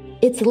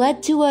 It's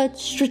led to a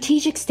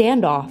strategic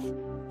standoff,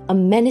 a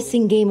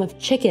menacing game of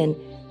chicken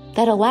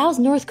that allows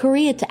North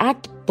Korea to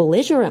act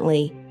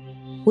belligerently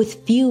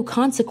with few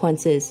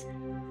consequences.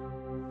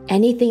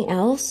 Anything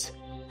else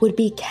would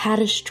be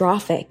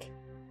catastrophic.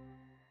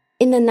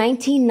 In the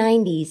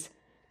 1990s,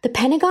 the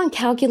Pentagon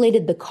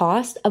calculated the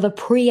cost of a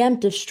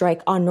preemptive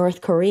strike on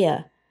North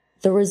Korea.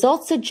 The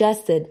results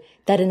suggested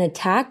that an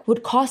attack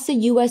would cost the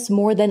U.S.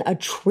 more than $1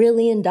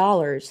 trillion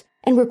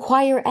and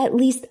require at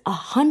least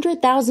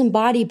 100,000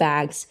 body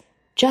bags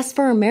just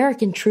for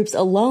American troops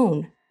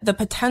alone. The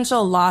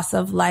potential loss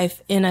of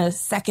life in a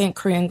second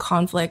Korean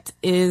conflict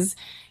is,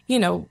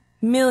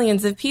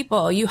 millions of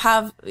people. You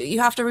have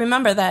to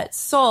remember that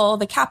Seoul,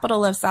 the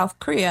capital of South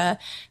Korea,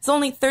 is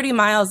only 30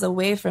 miles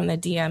away from the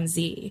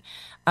DMZ.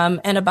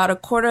 And about a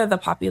quarter of the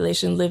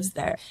population lives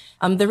there.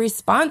 The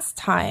response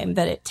time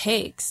that it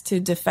takes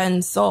to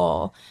defend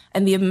Seoul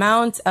and the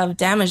amount of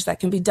damage that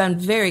can be done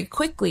very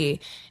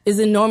quickly is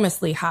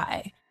enormously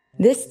high.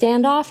 This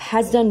standoff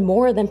has done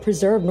more than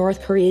preserve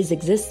North Korea's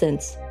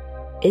existence.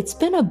 It's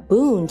been a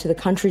boon to the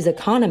country's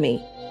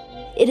economy.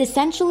 It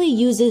essentially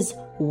uses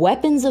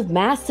weapons of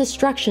mass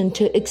destruction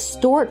to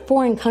extort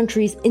foreign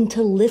countries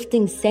into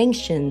lifting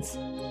sanctions.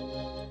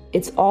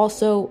 It's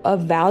also a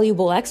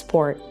valuable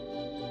export.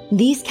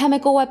 These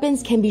chemical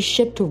weapons can be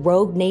shipped to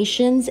rogue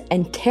nations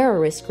and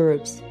terrorist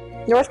groups.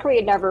 North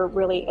Korea never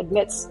really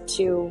admits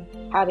to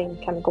having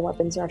chemical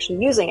weapons or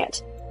actually using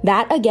it.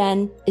 That,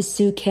 again, is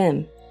Soo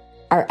Kim,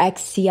 our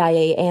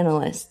ex-CIA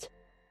analyst.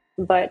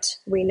 But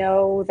we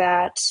know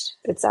that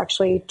it's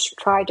actually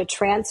tried to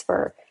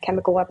transfer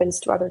chemical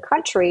weapons to other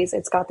countries.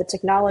 It's got the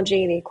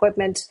technology, the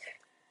equipment,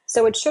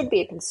 so it should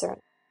be a concern.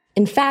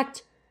 In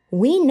fact,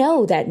 we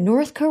know that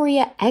North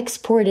Korea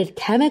exported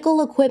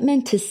chemical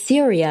equipment to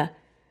Syria,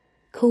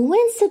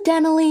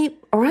 coincidentally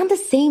around the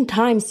same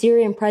time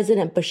Syrian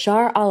President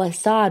Bashar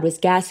al-Assad was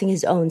gassing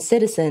his own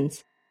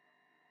citizens.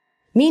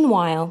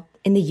 Meanwhile,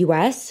 in the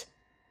U.S.,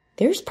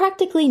 there's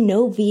practically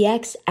no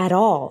VX at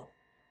all.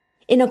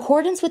 In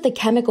accordance with the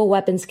Chemical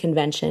Weapons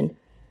Convention,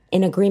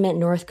 an agreement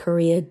North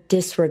Korea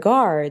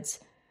disregards,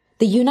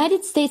 the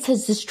United States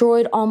has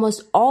destroyed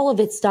almost all of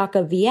its stock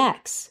of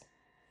VX.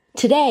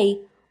 Today,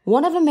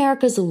 one of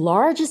America's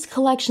largest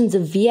collections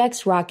of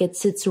VX rockets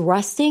sits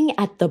rusting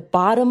at the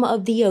bottom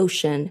of the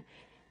ocean,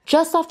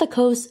 just off the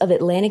coast of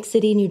Atlantic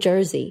City, New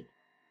Jersey.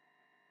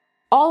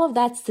 All of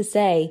that's to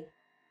say,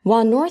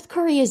 while North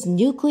Korea's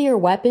nuclear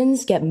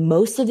weapons get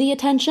most of the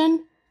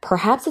attention,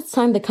 perhaps it's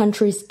time the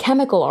country's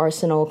chemical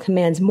arsenal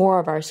commands more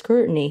of our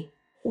scrutiny.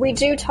 We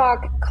do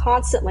talk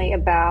constantly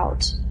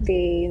about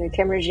the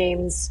Kim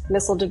regime's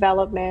missile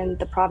development,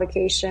 the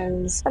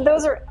provocations, and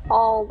those are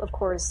all, of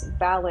course,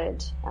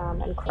 valid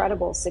and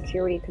credible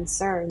security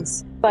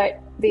concerns. But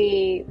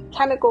the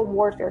chemical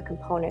warfare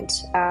component,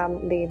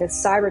 the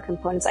cyber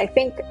components, I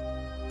think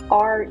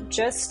are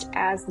just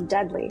as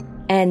deadly.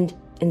 And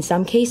in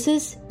some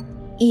cases,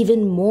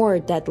 even more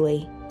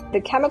deadly. The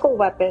chemical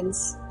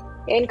weapons,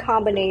 in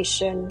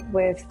combination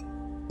with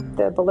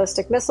the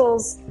ballistic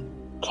missiles,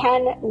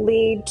 can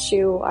lead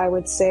to, I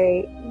would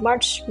say,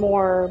 much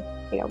more,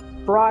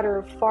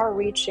 broader,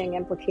 far-reaching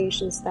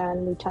implications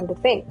than we tend to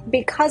think.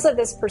 Because of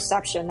this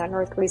perception that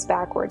North Korea's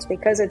backwards,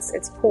 because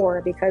it's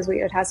poor, because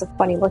it has a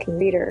funny-looking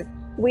leader,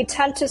 we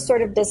tend to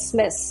sort of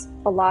dismiss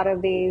a lot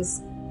of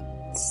these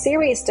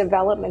serious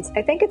developments.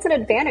 I think it's an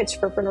advantage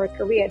for North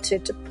Korea to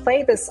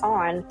play this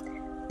on,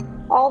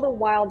 all the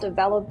while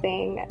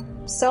developing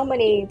so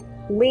many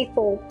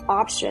lethal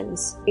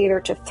options, either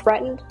to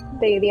threaten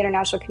the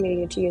international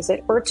community to use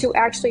it or to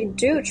actually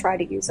do try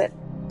to use it.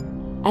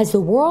 As the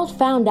world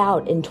found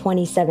out in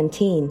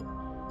 2017,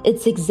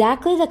 it's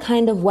exactly the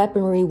kind of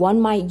weaponry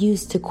one might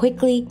use to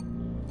quickly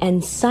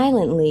and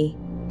silently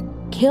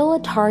kill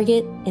a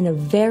target in a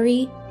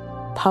very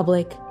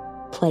public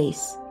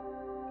place.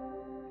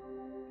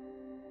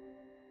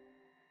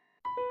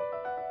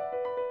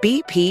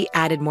 BP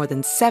added more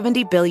than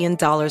 $70 billion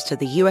to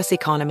the U.S.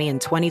 economy in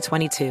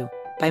 2022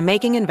 by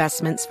making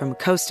investments from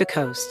coast to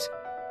coast.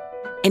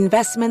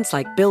 Investments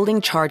like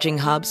building charging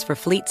hubs for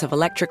fleets of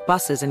electric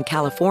buses in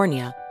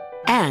California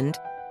and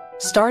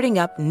starting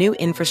up new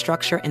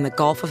infrastructure in the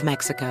Gulf of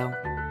Mexico.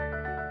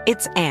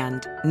 It's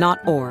and,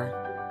 not or.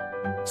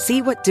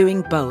 See what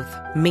doing both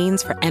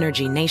means for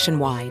energy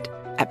nationwide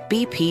at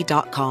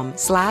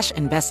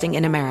bp.com/investing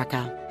in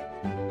America.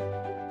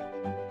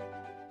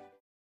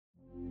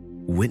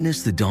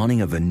 Witness the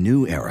dawning of a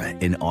new era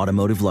in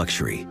automotive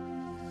luxury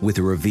with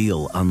a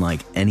reveal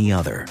unlike any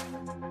other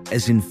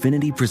as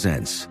Infiniti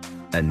presents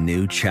a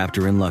new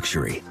chapter in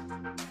luxury,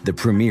 the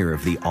premiere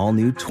of the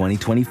all-new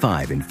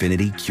 2025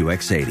 Infiniti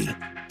QX80.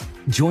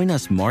 Join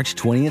us March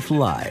 20th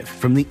live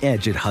from the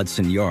Edge at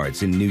Hudson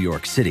Yards in New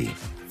York City,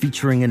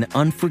 featuring an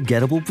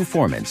unforgettable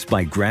performance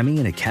by Grammy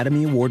and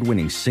Academy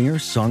Award-winning singer,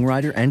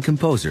 songwriter, and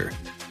composer,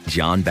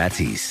 Jon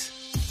Batiste.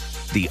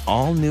 The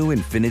all-new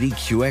Infiniti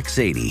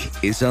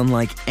QX80 is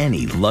unlike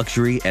any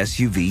luxury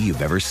SUV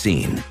you've ever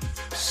seen.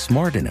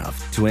 Smart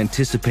enough to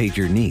anticipate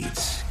your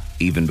needs,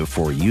 even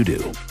before you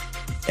do.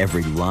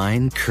 Every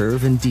line,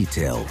 curve, and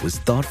detail was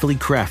thoughtfully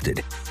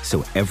crafted,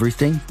 so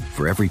everything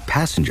for every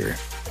passenger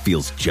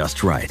feels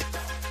just right.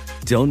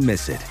 Don't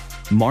miss it.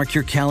 Mark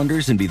your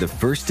calendars and be the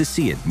first to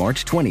see it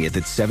March 20th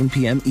at 7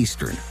 p.m.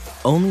 Eastern,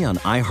 only on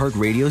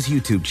iHeartRadio's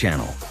YouTube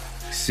channel.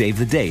 Save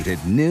the date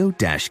at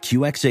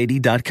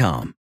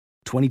new-QX80.com.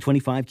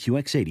 2025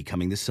 QX80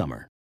 coming this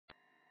summer.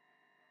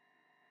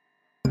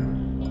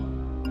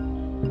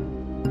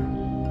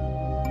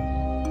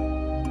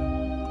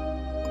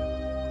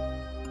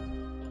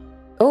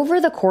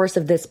 Over the course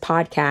of this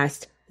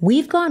podcast,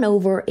 we've gone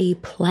over a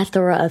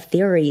plethora of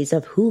theories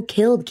of who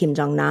killed Kim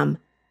Jong-nam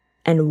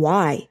and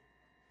why.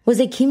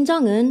 Was it Kim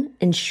Jong-un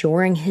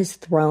ensuring his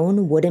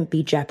throne wouldn't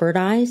be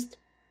jeopardized?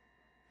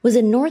 Was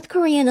it North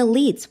Korean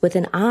elites with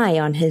an eye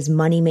on his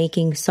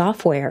money-making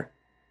software?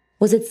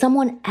 Was it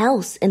someone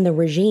else in the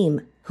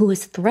regime who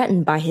was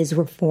threatened by his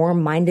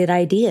reform-minded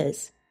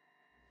ideas?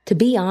 To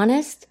be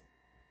honest,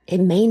 it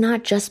may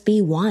not just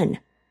be one.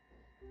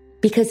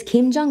 Because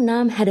Kim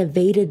Jong-nam had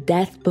evaded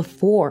death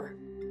before.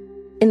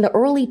 In the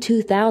early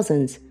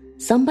 2000s,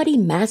 somebody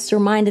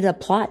masterminded a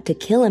plot to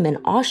kill him in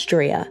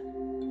Austria.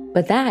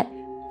 But that,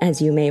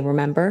 as you may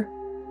remember,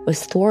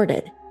 was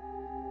thwarted.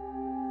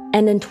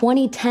 And in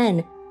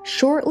 2010,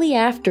 shortly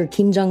after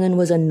Kim Jong-un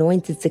was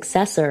anointed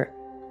successor,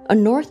 a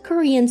North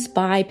Korean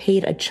spy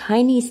paid a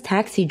Chinese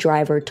taxi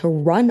driver to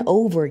run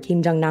over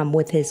Kim Jong-nam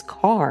with his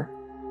car.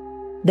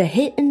 The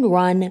hit and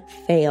run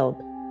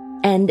failed.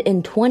 And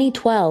in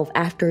 2012,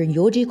 after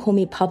Yoji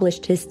Komi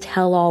published his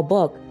tell-all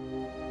book,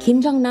 Kim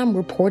Jong-nam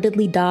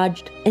reportedly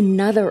dodged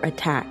another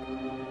attack,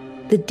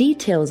 the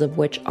details of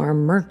which are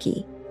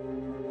murky.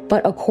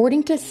 But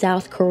according to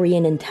South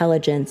Korean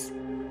intelligence,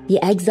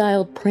 the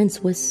exiled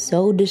prince was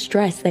so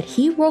distressed that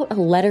he wrote a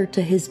letter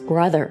to his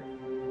brother,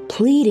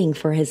 pleading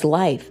for his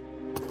life.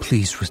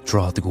 Please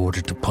withdraw the order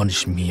to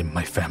punish me and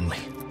my family.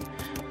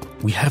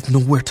 We have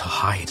nowhere to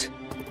hide.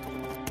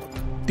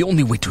 The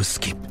only way to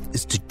escape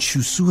is to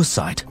choose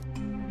suicide.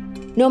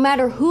 No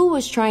matter who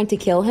was trying to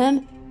kill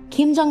him,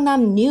 Kim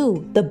Jong-nam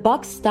knew the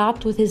buck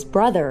stopped with his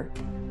brother.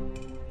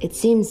 It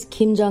seems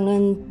Kim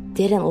Jong-un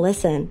didn't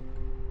listen.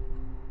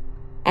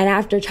 And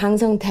after Chang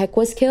Sung-taek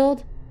was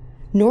killed,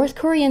 North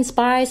Korean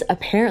spies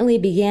apparently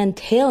began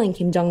tailing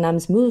Kim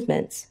Jong-nam's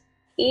movements.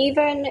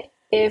 Even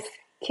if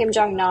Kim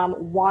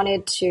Jong-nam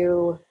wanted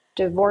to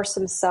divorce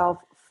himself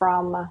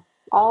from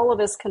all of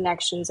his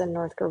connections in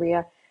North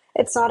Korea,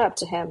 it's not up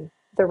to him.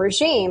 The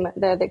regime,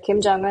 the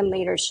Kim Jong-un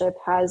leadership,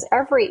 has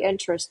every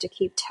interest to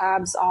keep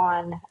tabs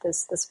on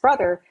this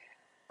brother.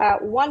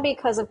 One,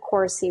 because, of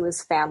course, he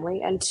was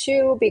family, and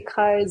two,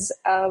 because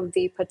of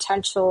the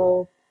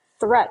potential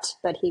threat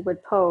that he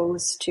would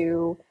pose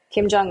to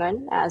Kim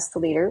Jong-un as the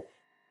leader.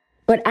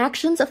 But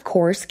actions, of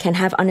course, can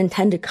have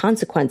unintended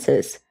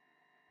consequences.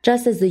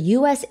 Just as the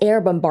U.S.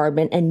 air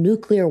bombardment and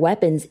nuclear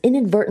weapons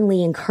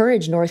inadvertently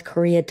encouraged North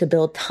Korea to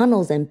build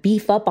tunnels and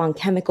beef up on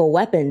chemical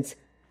weapons,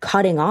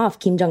 cutting off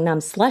Kim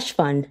Jong-nam's slush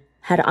fund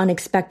had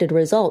unexpected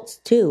results,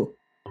 too.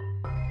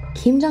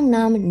 Kim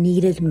Jong-nam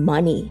needed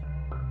money.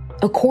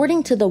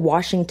 According to the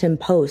Washington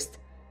Post,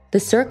 the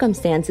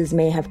circumstances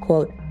may have,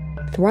 quote,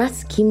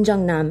 thrust Kim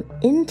Jong-nam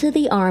into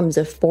the arms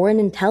of foreign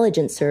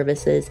intelligence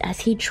services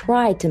as he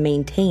tried to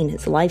maintain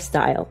his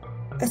lifestyle.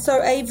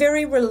 So a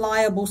very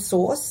reliable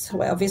source,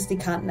 who I obviously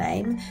can't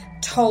name,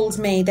 told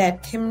me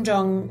that Kim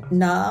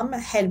Jong-nam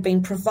had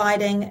been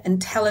providing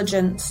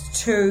intelligence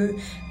to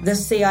the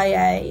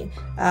CIA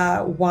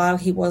while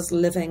he was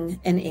living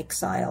in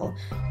exile.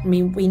 I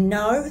mean, we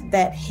know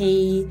that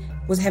he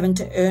was having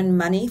to earn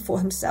money for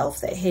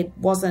himself, that he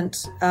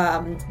wasn't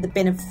the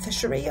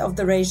beneficiary of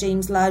the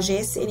regime's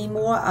largesse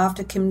anymore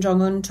after Kim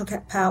Jong-un took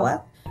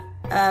power.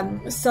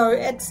 So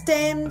it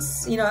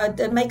stands,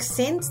 it makes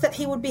sense that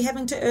he would be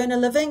having to earn a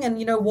living.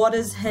 And, what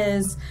is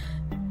his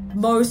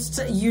most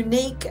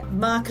unique,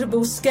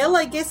 marketable skill,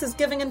 I guess, is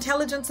giving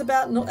intelligence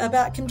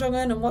about Kim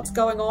Jong-un and what's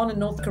going on in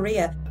North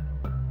Korea.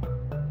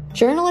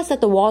 Journalists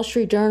at the Wall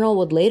Street Journal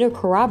would later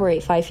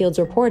corroborate Fifield's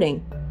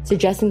reporting,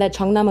 suggesting that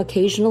Jong-nam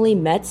occasionally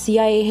met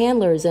CIA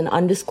handlers in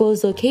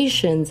undisclosed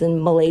locations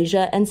in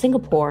Malaysia and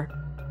Singapore.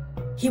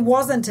 He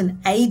wasn't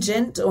an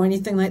agent or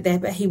anything like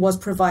that, but he was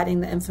providing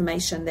the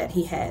information that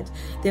he had.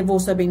 There have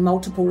also been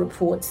multiple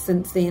reports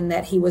since then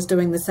that he was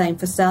doing the same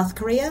for South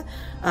Korea,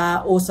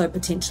 also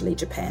potentially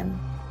Japan.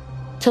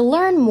 To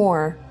learn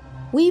more,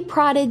 we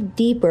prodded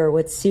deeper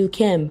with Sue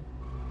Kim,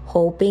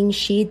 hoping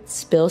she'd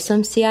spill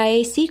some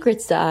CIA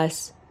secrets to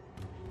us.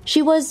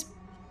 She was,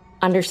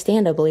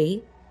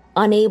 understandably,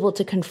 unable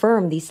to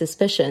confirm these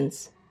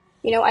suspicions.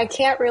 I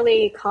can't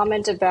really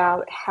comment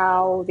about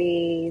how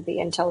the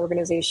intel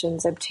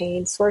organizations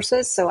obtain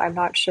sources, so I'm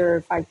not sure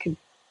if I could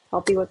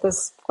help you with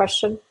this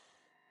question.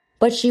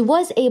 But she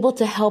was able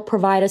to help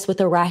provide us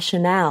with a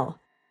rationale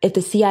if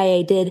the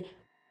CIA did,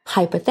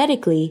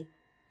 hypothetically,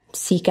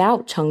 seek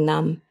out Chung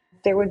Nam.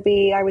 There would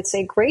be, I would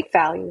say, great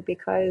value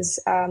because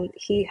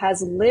he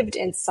has lived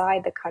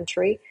inside the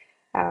country.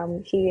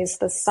 He is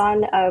the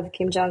son of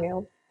Kim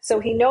Jong-il. So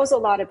he knows a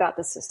lot about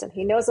the system.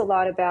 He knows a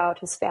lot about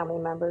his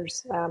family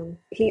members.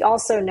 He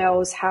also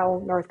knows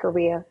how North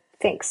Korea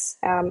thinks,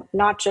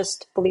 not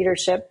just the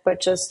leadership,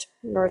 but just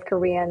North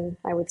Korean,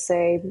 I would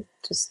say,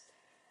 just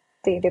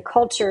the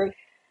culture.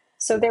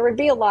 So there would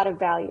be a lot of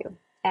value.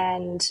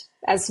 And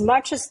as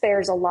much as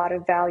there's a lot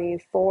of value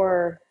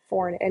for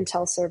foreign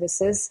intel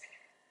services,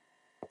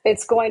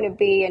 it's going to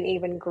be an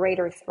even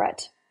greater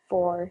threat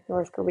for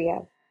North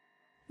Korea.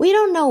 We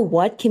don't know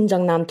what Kim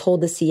Jong-nam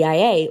told the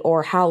CIA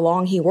or how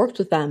long he worked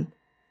with them.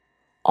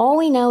 All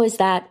we know is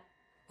that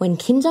when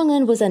Kim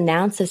Jong-un was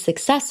announced as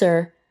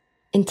successor,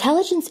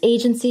 intelligence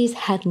agencies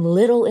had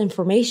little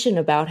information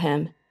about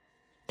him.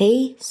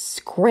 They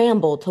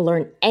scrambled to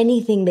learn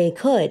anything they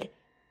could.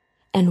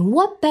 And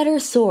what better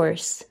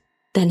source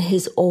than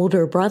his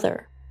older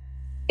brother?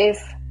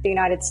 If the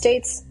United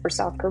States or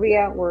South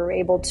Korea were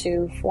able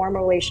to form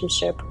a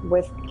relationship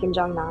with Kim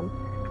Jong-nam,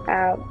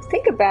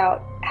 think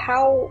about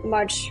how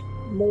much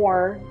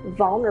more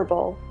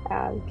vulnerable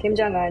Kim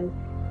Jong-un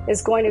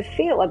is going to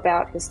feel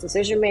about his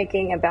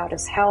decision-making, about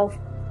his health,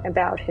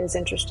 about his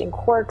interesting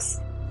quirks.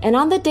 And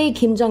on the day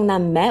Kim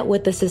Jong-nam met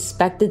with the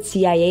suspected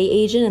CIA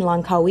agent in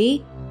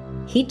Langkawi,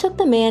 he took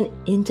the man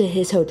into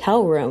his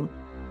hotel room.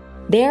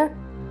 There,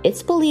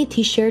 it's believed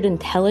he shared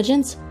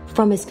intelligence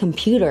from his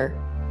computer.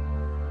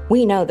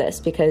 We know this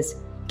because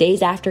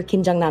days after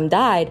Kim Jong-nam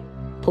died,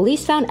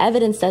 police found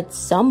evidence that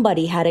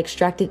somebody had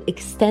extracted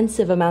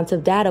extensive amounts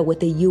of data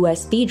with a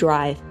USB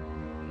drive.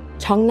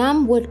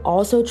 Chung-nam would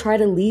also try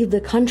to leave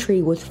the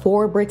country with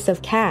 4 bricks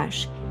of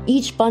cash,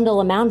 each bundle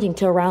amounting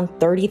to around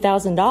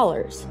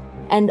 $30,000.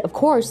 And of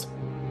course,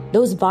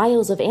 those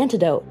vials of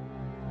antidote.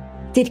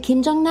 Did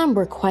Kim Jong-nam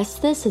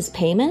request this as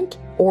payment?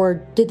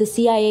 Or did the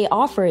CIA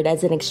offer it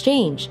as an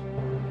exchange?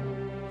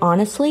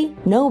 Honestly,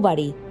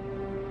 nobody,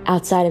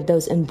 outside of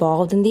those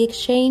involved in the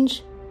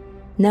exchange,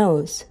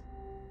 knows.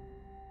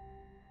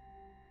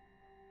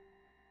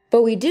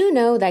 But we do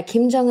know that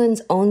Kim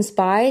Jong-un's own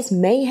spies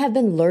may have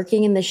been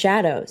lurking in the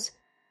shadows.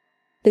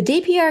 The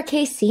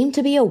DPRK seemed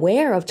to be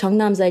aware of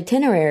Chung-nam's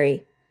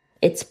itinerary.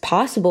 It's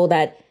possible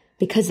that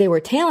because they were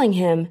tailing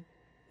him,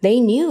 they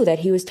knew that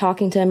he was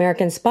talking to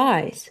American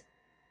spies.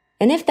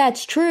 And if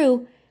that's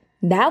true,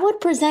 that would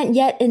present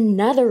yet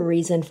another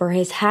reason for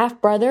his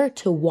half-brother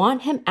to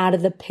want him out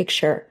of the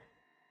picture.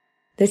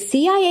 The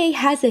CIA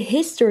has a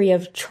history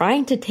of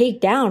trying to take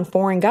down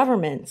foreign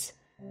governments.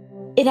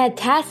 It had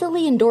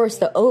tacitly endorsed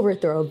the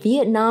overthrow of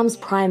Vietnam's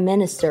prime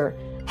minister,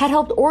 had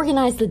helped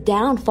organize the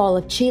downfall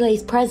of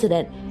Chile's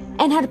president,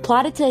 and had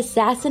plotted to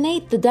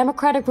assassinate the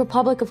Democratic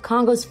Republic of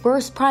Congo's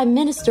first prime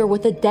minister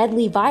with a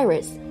deadly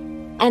virus.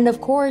 And of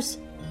course,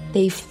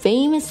 they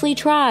famously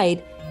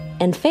tried,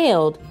 and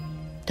failed,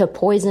 to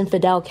poison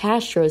Fidel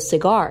Castro's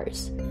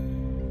cigars.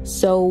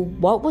 So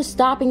what was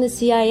stopping the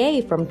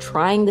CIA from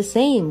trying the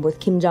same with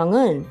Kim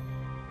Jong-un?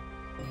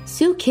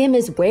 Soo Kim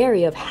is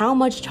wary of how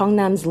much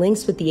Chung-nam's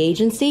links with the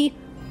agency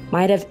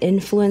might have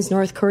influenced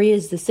North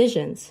Korea's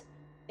decisions.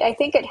 I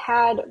think it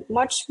had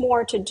much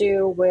more to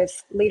do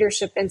with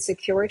leadership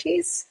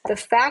insecurities. The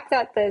fact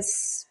that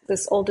this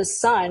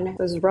oldest son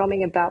was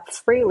roaming about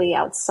freely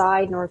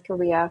outside North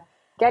Korea,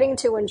 getting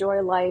to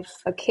enjoy life,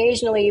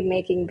 occasionally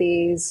making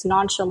these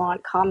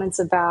nonchalant comments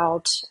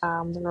about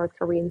the North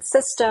Korean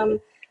system,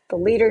 the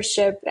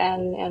leadership,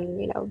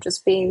 and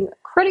just being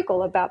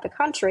critical about the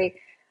country,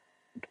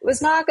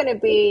 was not going to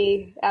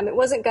be, it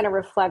wasn't going to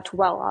reflect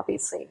well,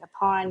 obviously,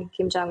 upon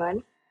Kim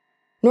Jong-un.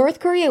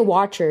 North Korea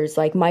watchers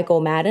like Michael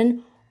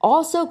Madden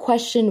also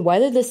questioned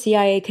whether the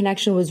CIA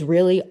connection was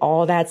really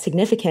all that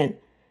significant.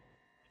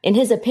 In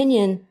his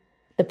opinion,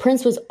 the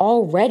prince was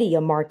already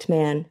a marked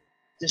man.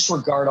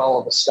 Disregard all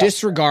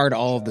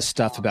of the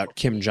stuff about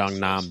Kim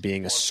Jong-nam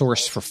being a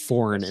source for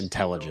foreign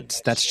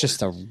intelligence. That's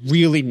just a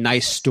really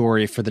nice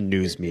story for the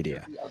news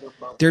media.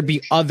 There'd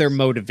be other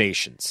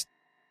motivations.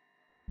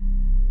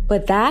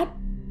 But that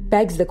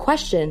begs the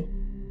question,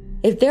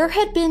 if there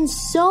had been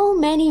so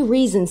many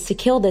reasons to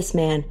kill this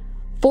man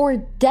for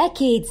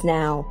decades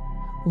now,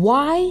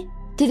 why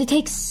did it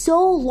take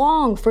so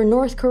long for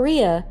North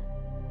Korea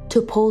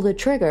to pull the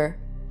trigger?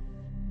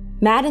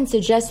 Madden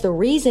suggests the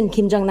reason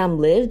Kim Jong-nam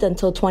lived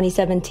until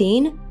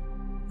 2017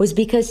 was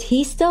because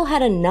he still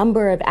had a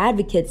number of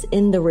advocates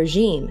in the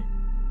regime.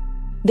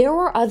 There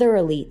were other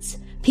elites,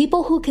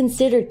 people who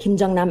considered Kim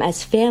Jong-nam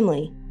as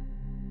family.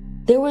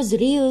 There was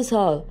Ri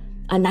Eul-seol,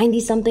 a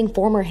 90-something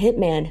former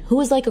hitman who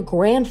was like a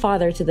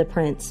grandfather to the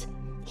prince.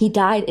 He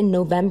died in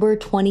November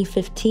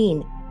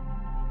 2015.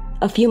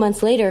 A few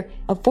months later,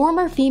 a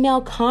former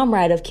female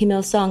comrade of Kim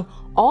Il-sung,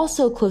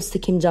 also close to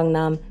Kim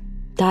Jong-nam,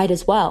 died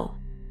as well.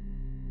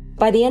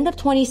 By the end of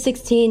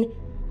 2016,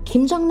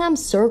 Kim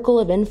Jong-nam's circle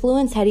of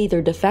influence had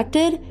either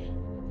defected,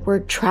 were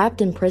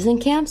trapped in prison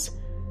camps,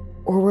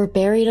 or were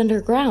buried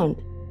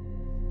underground.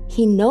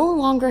 He no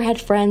longer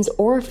had friends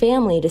or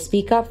family to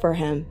speak up for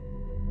him.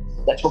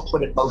 That's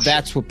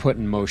what put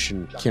in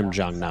motion Kim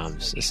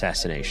Jong-nam's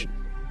assassination.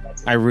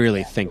 I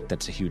really think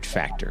that's a huge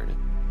factor in it.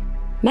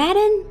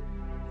 Madden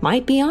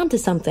might be onto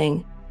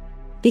something.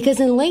 Because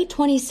in late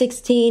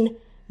 2016,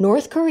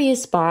 North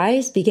Korea's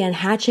spies began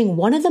hatching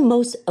one of the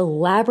most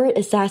elaborate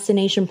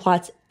assassination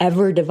plots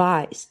ever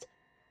devised.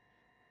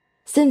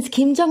 Since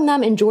Kim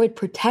Jong-nam enjoyed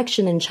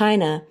protection in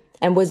China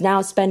and was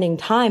now spending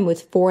time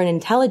with foreign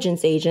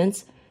intelligence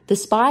agents, the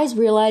spies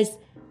realized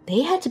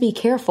they had to be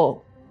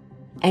careful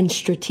and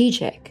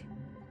strategic.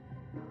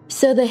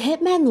 So the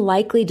hitmen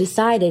likely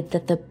decided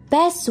that the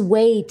best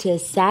way to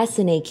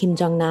assassinate Kim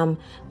Jong-nam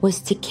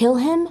was to kill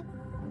him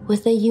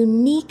with a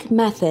unique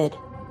method.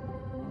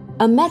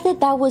 A method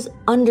that was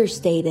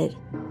understated,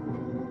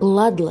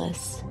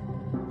 bloodless,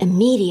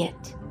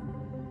 immediate,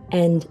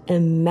 and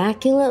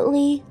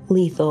immaculately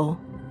lethal.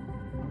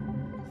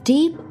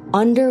 Deep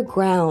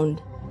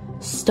underground,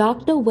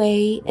 stocked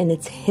away in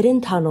its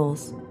hidden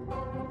tunnels,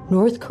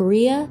 North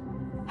Korea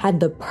had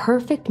the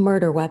perfect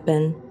murder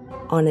weapon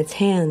on its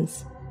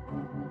hands.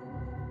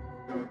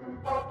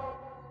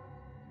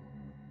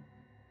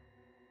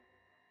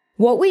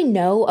 What we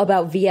know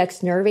about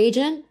VX nerve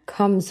agent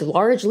comes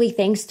largely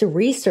thanks to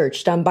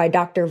research done by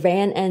Dr.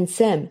 Van N.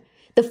 Sim,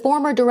 the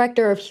former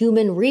director of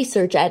human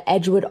research at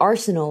Edgewood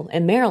Arsenal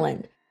in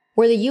Maryland,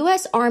 where the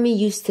U.S. Army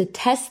used to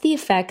test the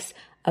effects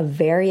of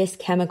various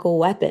chemical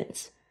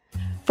weapons.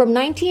 From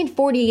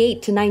 1948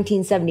 to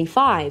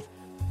 1975,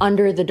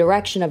 under the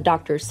direction of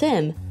Dr.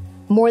 Sim,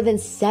 more than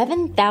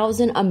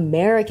 7,000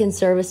 American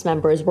service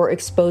members were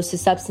exposed to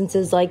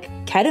substances like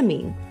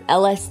ketamine,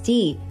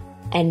 LSD,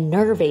 and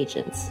nerve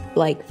agents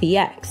like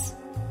VX.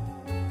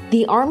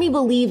 The Army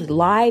believed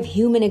live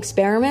human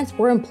experiments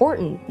were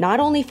important not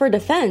only for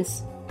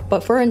defense,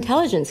 but for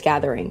intelligence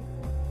gathering.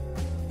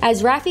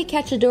 As Rafi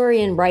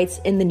Kachadurian writes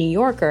in The New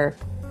Yorker,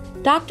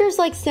 doctors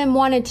like Sim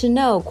wanted to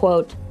know,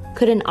 quote,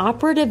 could an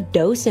operative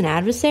dose an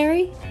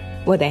adversary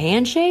with a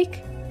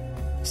handshake?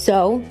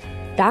 So,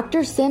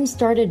 Dr. Sim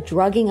started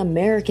drugging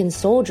American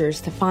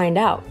soldiers to find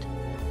out.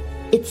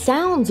 It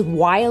sounds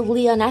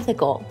wildly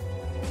unethical,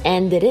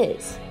 and it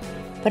is.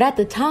 But at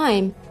the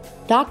time,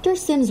 Dr.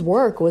 Sim's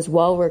work was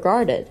well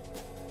regarded.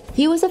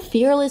 He was a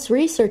fearless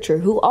researcher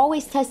who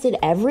always tested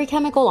every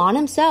chemical on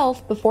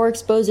himself before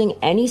exposing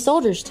any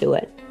soldiers to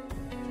it.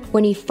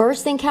 When he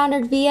first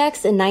encountered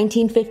VX in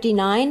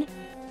 1959,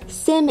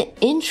 Sim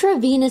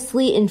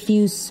intravenously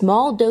infused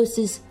small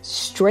doses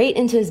straight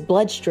into his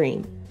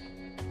bloodstream.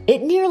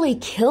 It nearly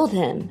killed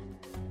him.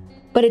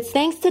 But it's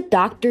thanks to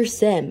Dr.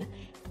 Sim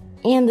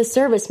and the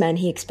servicemen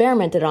he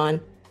experimented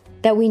on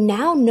that we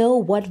now know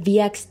what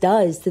VX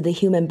does to the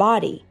human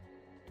body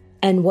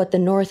and what the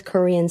North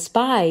Korean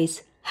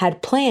spies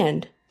had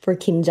planned for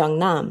Kim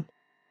Jong-nam.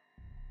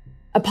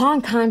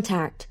 Upon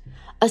contact,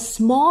 a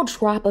small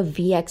drop of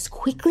VX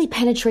quickly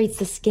penetrates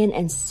the skin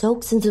and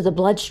soaks into the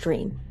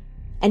bloodstream,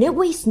 and it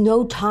wastes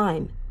no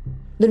time.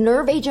 The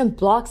nerve agent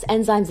blocks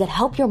enzymes that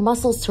help your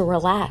muscles to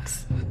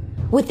relax.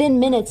 Within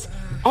minutes,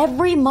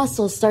 every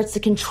muscle starts to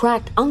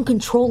contract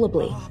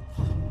uncontrollably.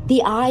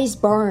 The eyes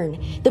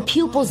burn, the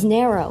pupils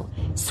narrow,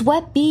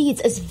 sweat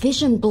beads as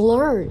vision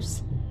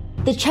blurs.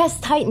 The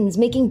chest tightens,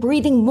 making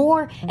breathing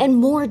more and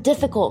more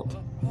difficult.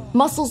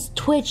 Muscles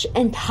twitch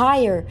and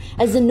tire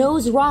as the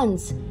nose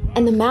runs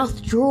and the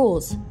mouth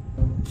drools.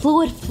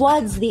 Fluid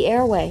floods the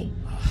airway.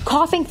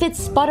 Coughing fits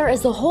sputter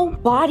as the whole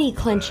body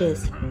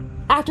clenches.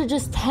 After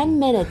just 10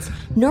 minutes,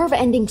 nerve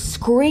endings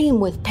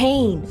scream with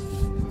pain.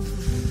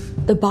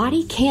 The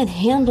body can't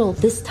handle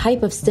this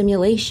type of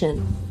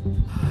stimulation,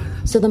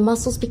 so the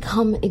muscles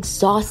become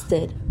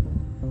exhausted,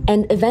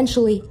 and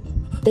eventually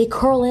they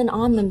curl in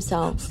on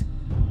themselves,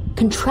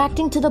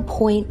 contracting to the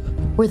point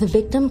where the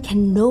victim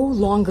can no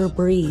longer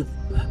breathe.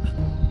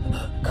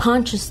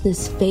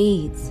 Consciousness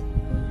fades,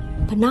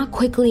 but not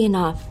quickly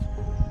enough.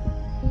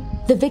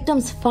 The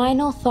victim's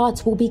final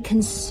thoughts will be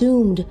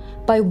consumed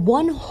by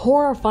one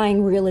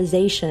horrifying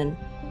realization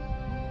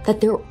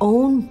that their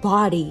own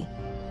body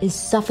is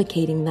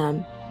suffocating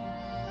them.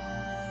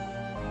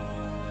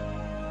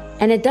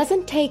 And it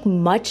doesn't take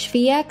much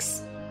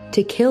VX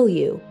to kill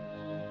you.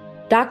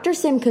 Dr.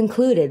 Sim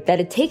concluded that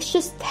it takes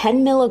just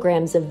 10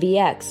 milligrams of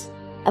VX,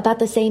 about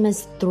the same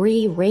as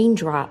 3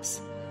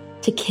 raindrops,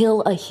 to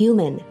kill a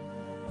human.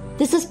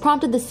 This has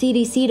prompted the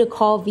CDC to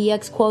call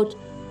VX, quote,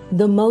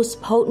 the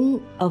most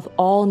potent of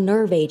all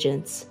nerve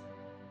agents.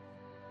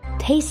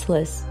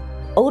 Tasteless,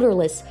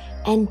 odorless,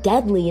 and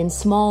deadly in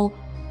small,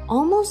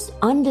 almost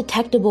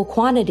undetectable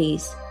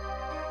quantities,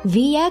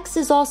 VX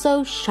is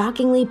also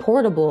shockingly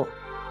portable.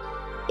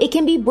 It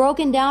can be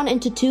broken down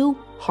into 2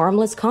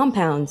 harmless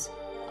compounds,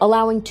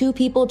 allowing 2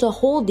 people to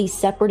hold these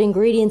separate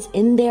ingredients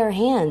in their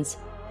hands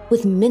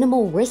with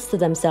minimal risk to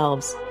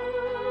themselves.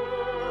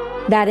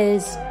 That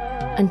is,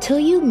 until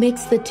you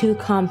mix the 2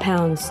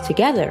 compounds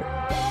together.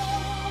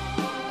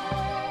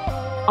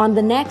 On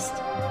the next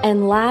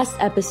and last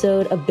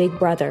episode of Big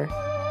Brother.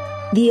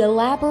 The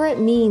elaborate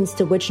means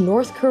to which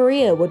North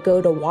Korea would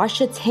go to wash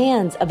its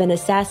hands of an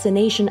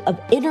assassination of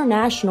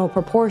international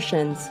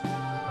proportions,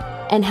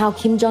 and how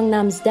Kim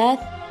Jong-nam's death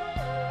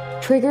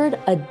triggered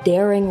a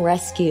daring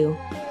rescue.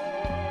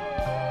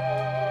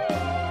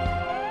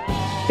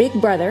 Big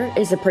Brother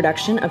is a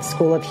production of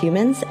School of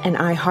Humans and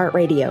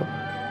iHeartRadio,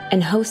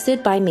 and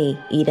hosted by me,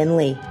 Eden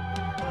Lee.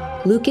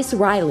 Lucas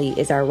Riley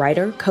is our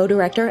writer,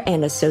 co-director,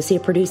 and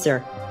associate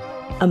producer.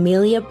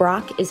 Amelia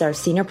Brock is our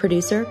senior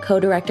producer,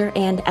 co-director,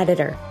 and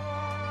editor.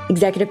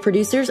 Executive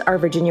producers are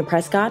Virginia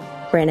Prescott,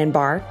 Brandon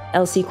Barr,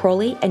 Elsie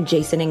Crowley, and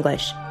Jason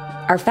English.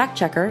 Our fact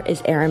checker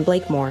is Aaron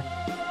Blakemore.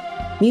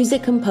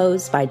 Music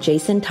composed by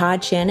Jason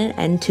Todd Shannon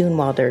and Toon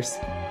Welders.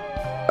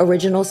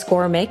 Original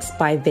score mix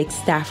by Vic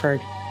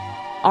Stafford.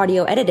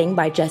 Audio editing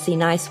by Jesse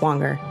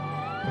Neiswanger.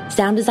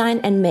 Sound design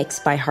and mix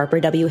by Harper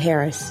W.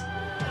 Harris.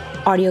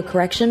 Audio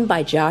correction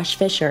by Josh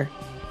Fisher.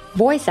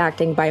 Voice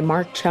acting by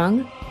Mark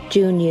Chung,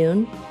 Jun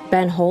Yoon,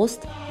 Ben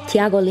Holst,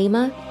 Tiago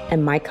Lima,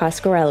 and Mike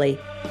Coscarelli.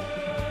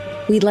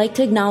 We'd like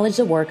to acknowledge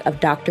the work of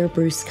Dr.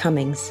 Bruce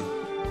Cummings.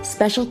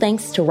 Special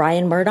thanks to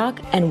Ryan Murdoch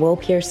and Will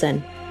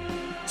Pearson.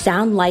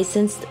 Sound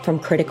licensed from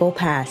Critical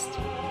Past.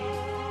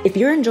 If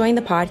you're enjoying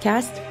the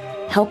podcast,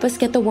 help us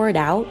get the word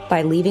out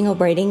by leaving a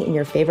rating in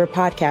your favorite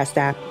podcast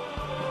app.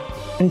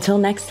 Until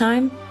next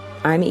time,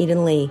 I'm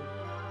Eden Lee.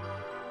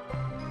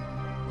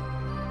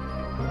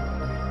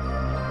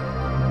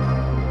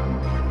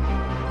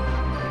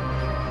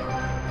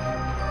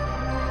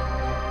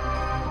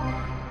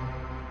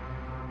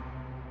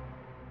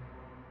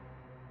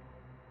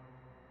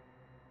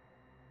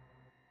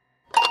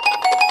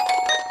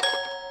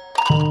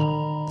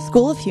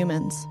 School of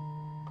Humans.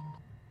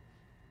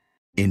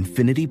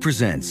 Infiniti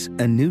presents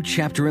a new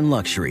chapter in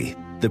luxury,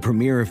 the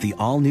premiere of the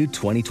all-new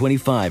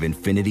 2025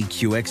 Infiniti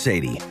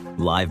QX80,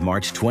 live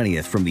March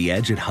 20th from the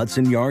Edge at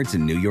Hudson Yards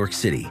in New York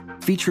City,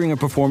 featuring a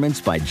performance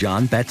by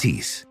John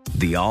Batiste.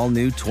 The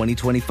all-new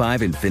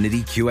 2025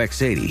 Infiniti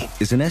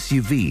QX80 is an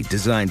SUV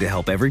designed to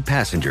help every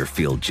passenger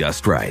feel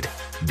just right.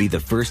 Be the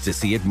first to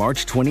see it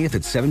March 20th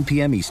at 7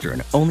 p.m.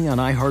 Eastern, only on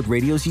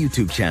iHeartRadio's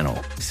YouTube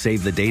channel.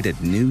 Save the date at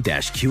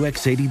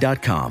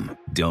new-QX80.com.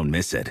 Don't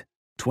miss it.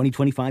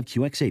 2025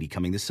 QX80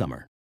 coming this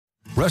summer.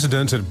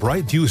 Residents at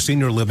Brightview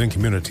Senior Living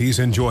Communities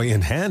enjoy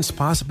enhanced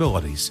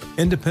possibilities,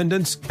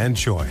 independence, and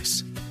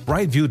choice.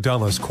 Brightview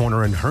Dulles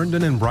Corner in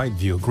Herndon and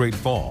Brightview, Great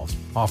Falls,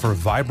 offer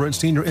vibrant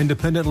senior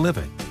independent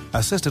living,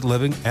 assisted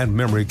living, and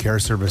memory care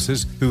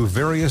services through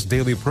various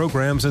daily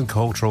programs and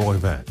cultural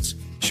events.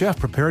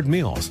 Chef-prepared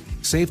meals,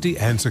 safety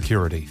and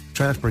security,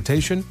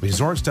 transportation,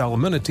 resort-style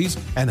amenities,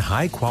 and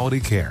high-quality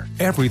care.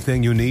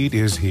 Everything you need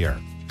is here.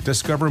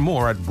 Discover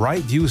more at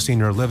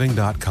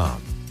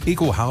brightviewseniorliving.com.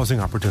 Equal housing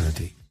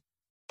opportunity.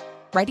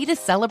 Ready to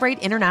celebrate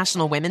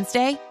International Women's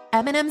Day?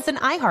 M&M's and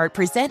iHeart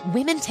present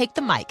Women Take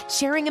the Mic,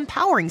 sharing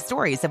empowering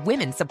stories of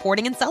women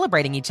supporting and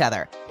celebrating each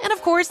other. And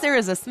of course, there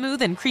is a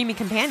smooth and creamy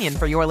companion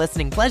for your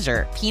listening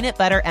pleasure, peanut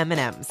butter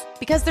M&M's.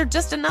 Because they're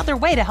just another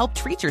way to help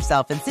treat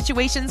yourself in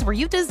situations where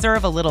you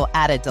deserve a little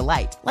added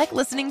delight, like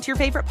listening to your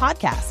favorite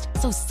podcast.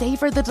 So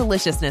savor the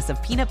deliciousness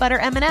of peanut butter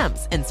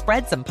M&M's and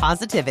spread some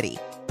positivity.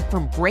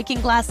 From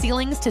breaking glass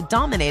ceilings to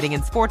dominating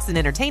in sports and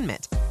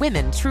entertainment,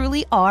 women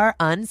truly are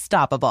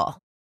unstoppable.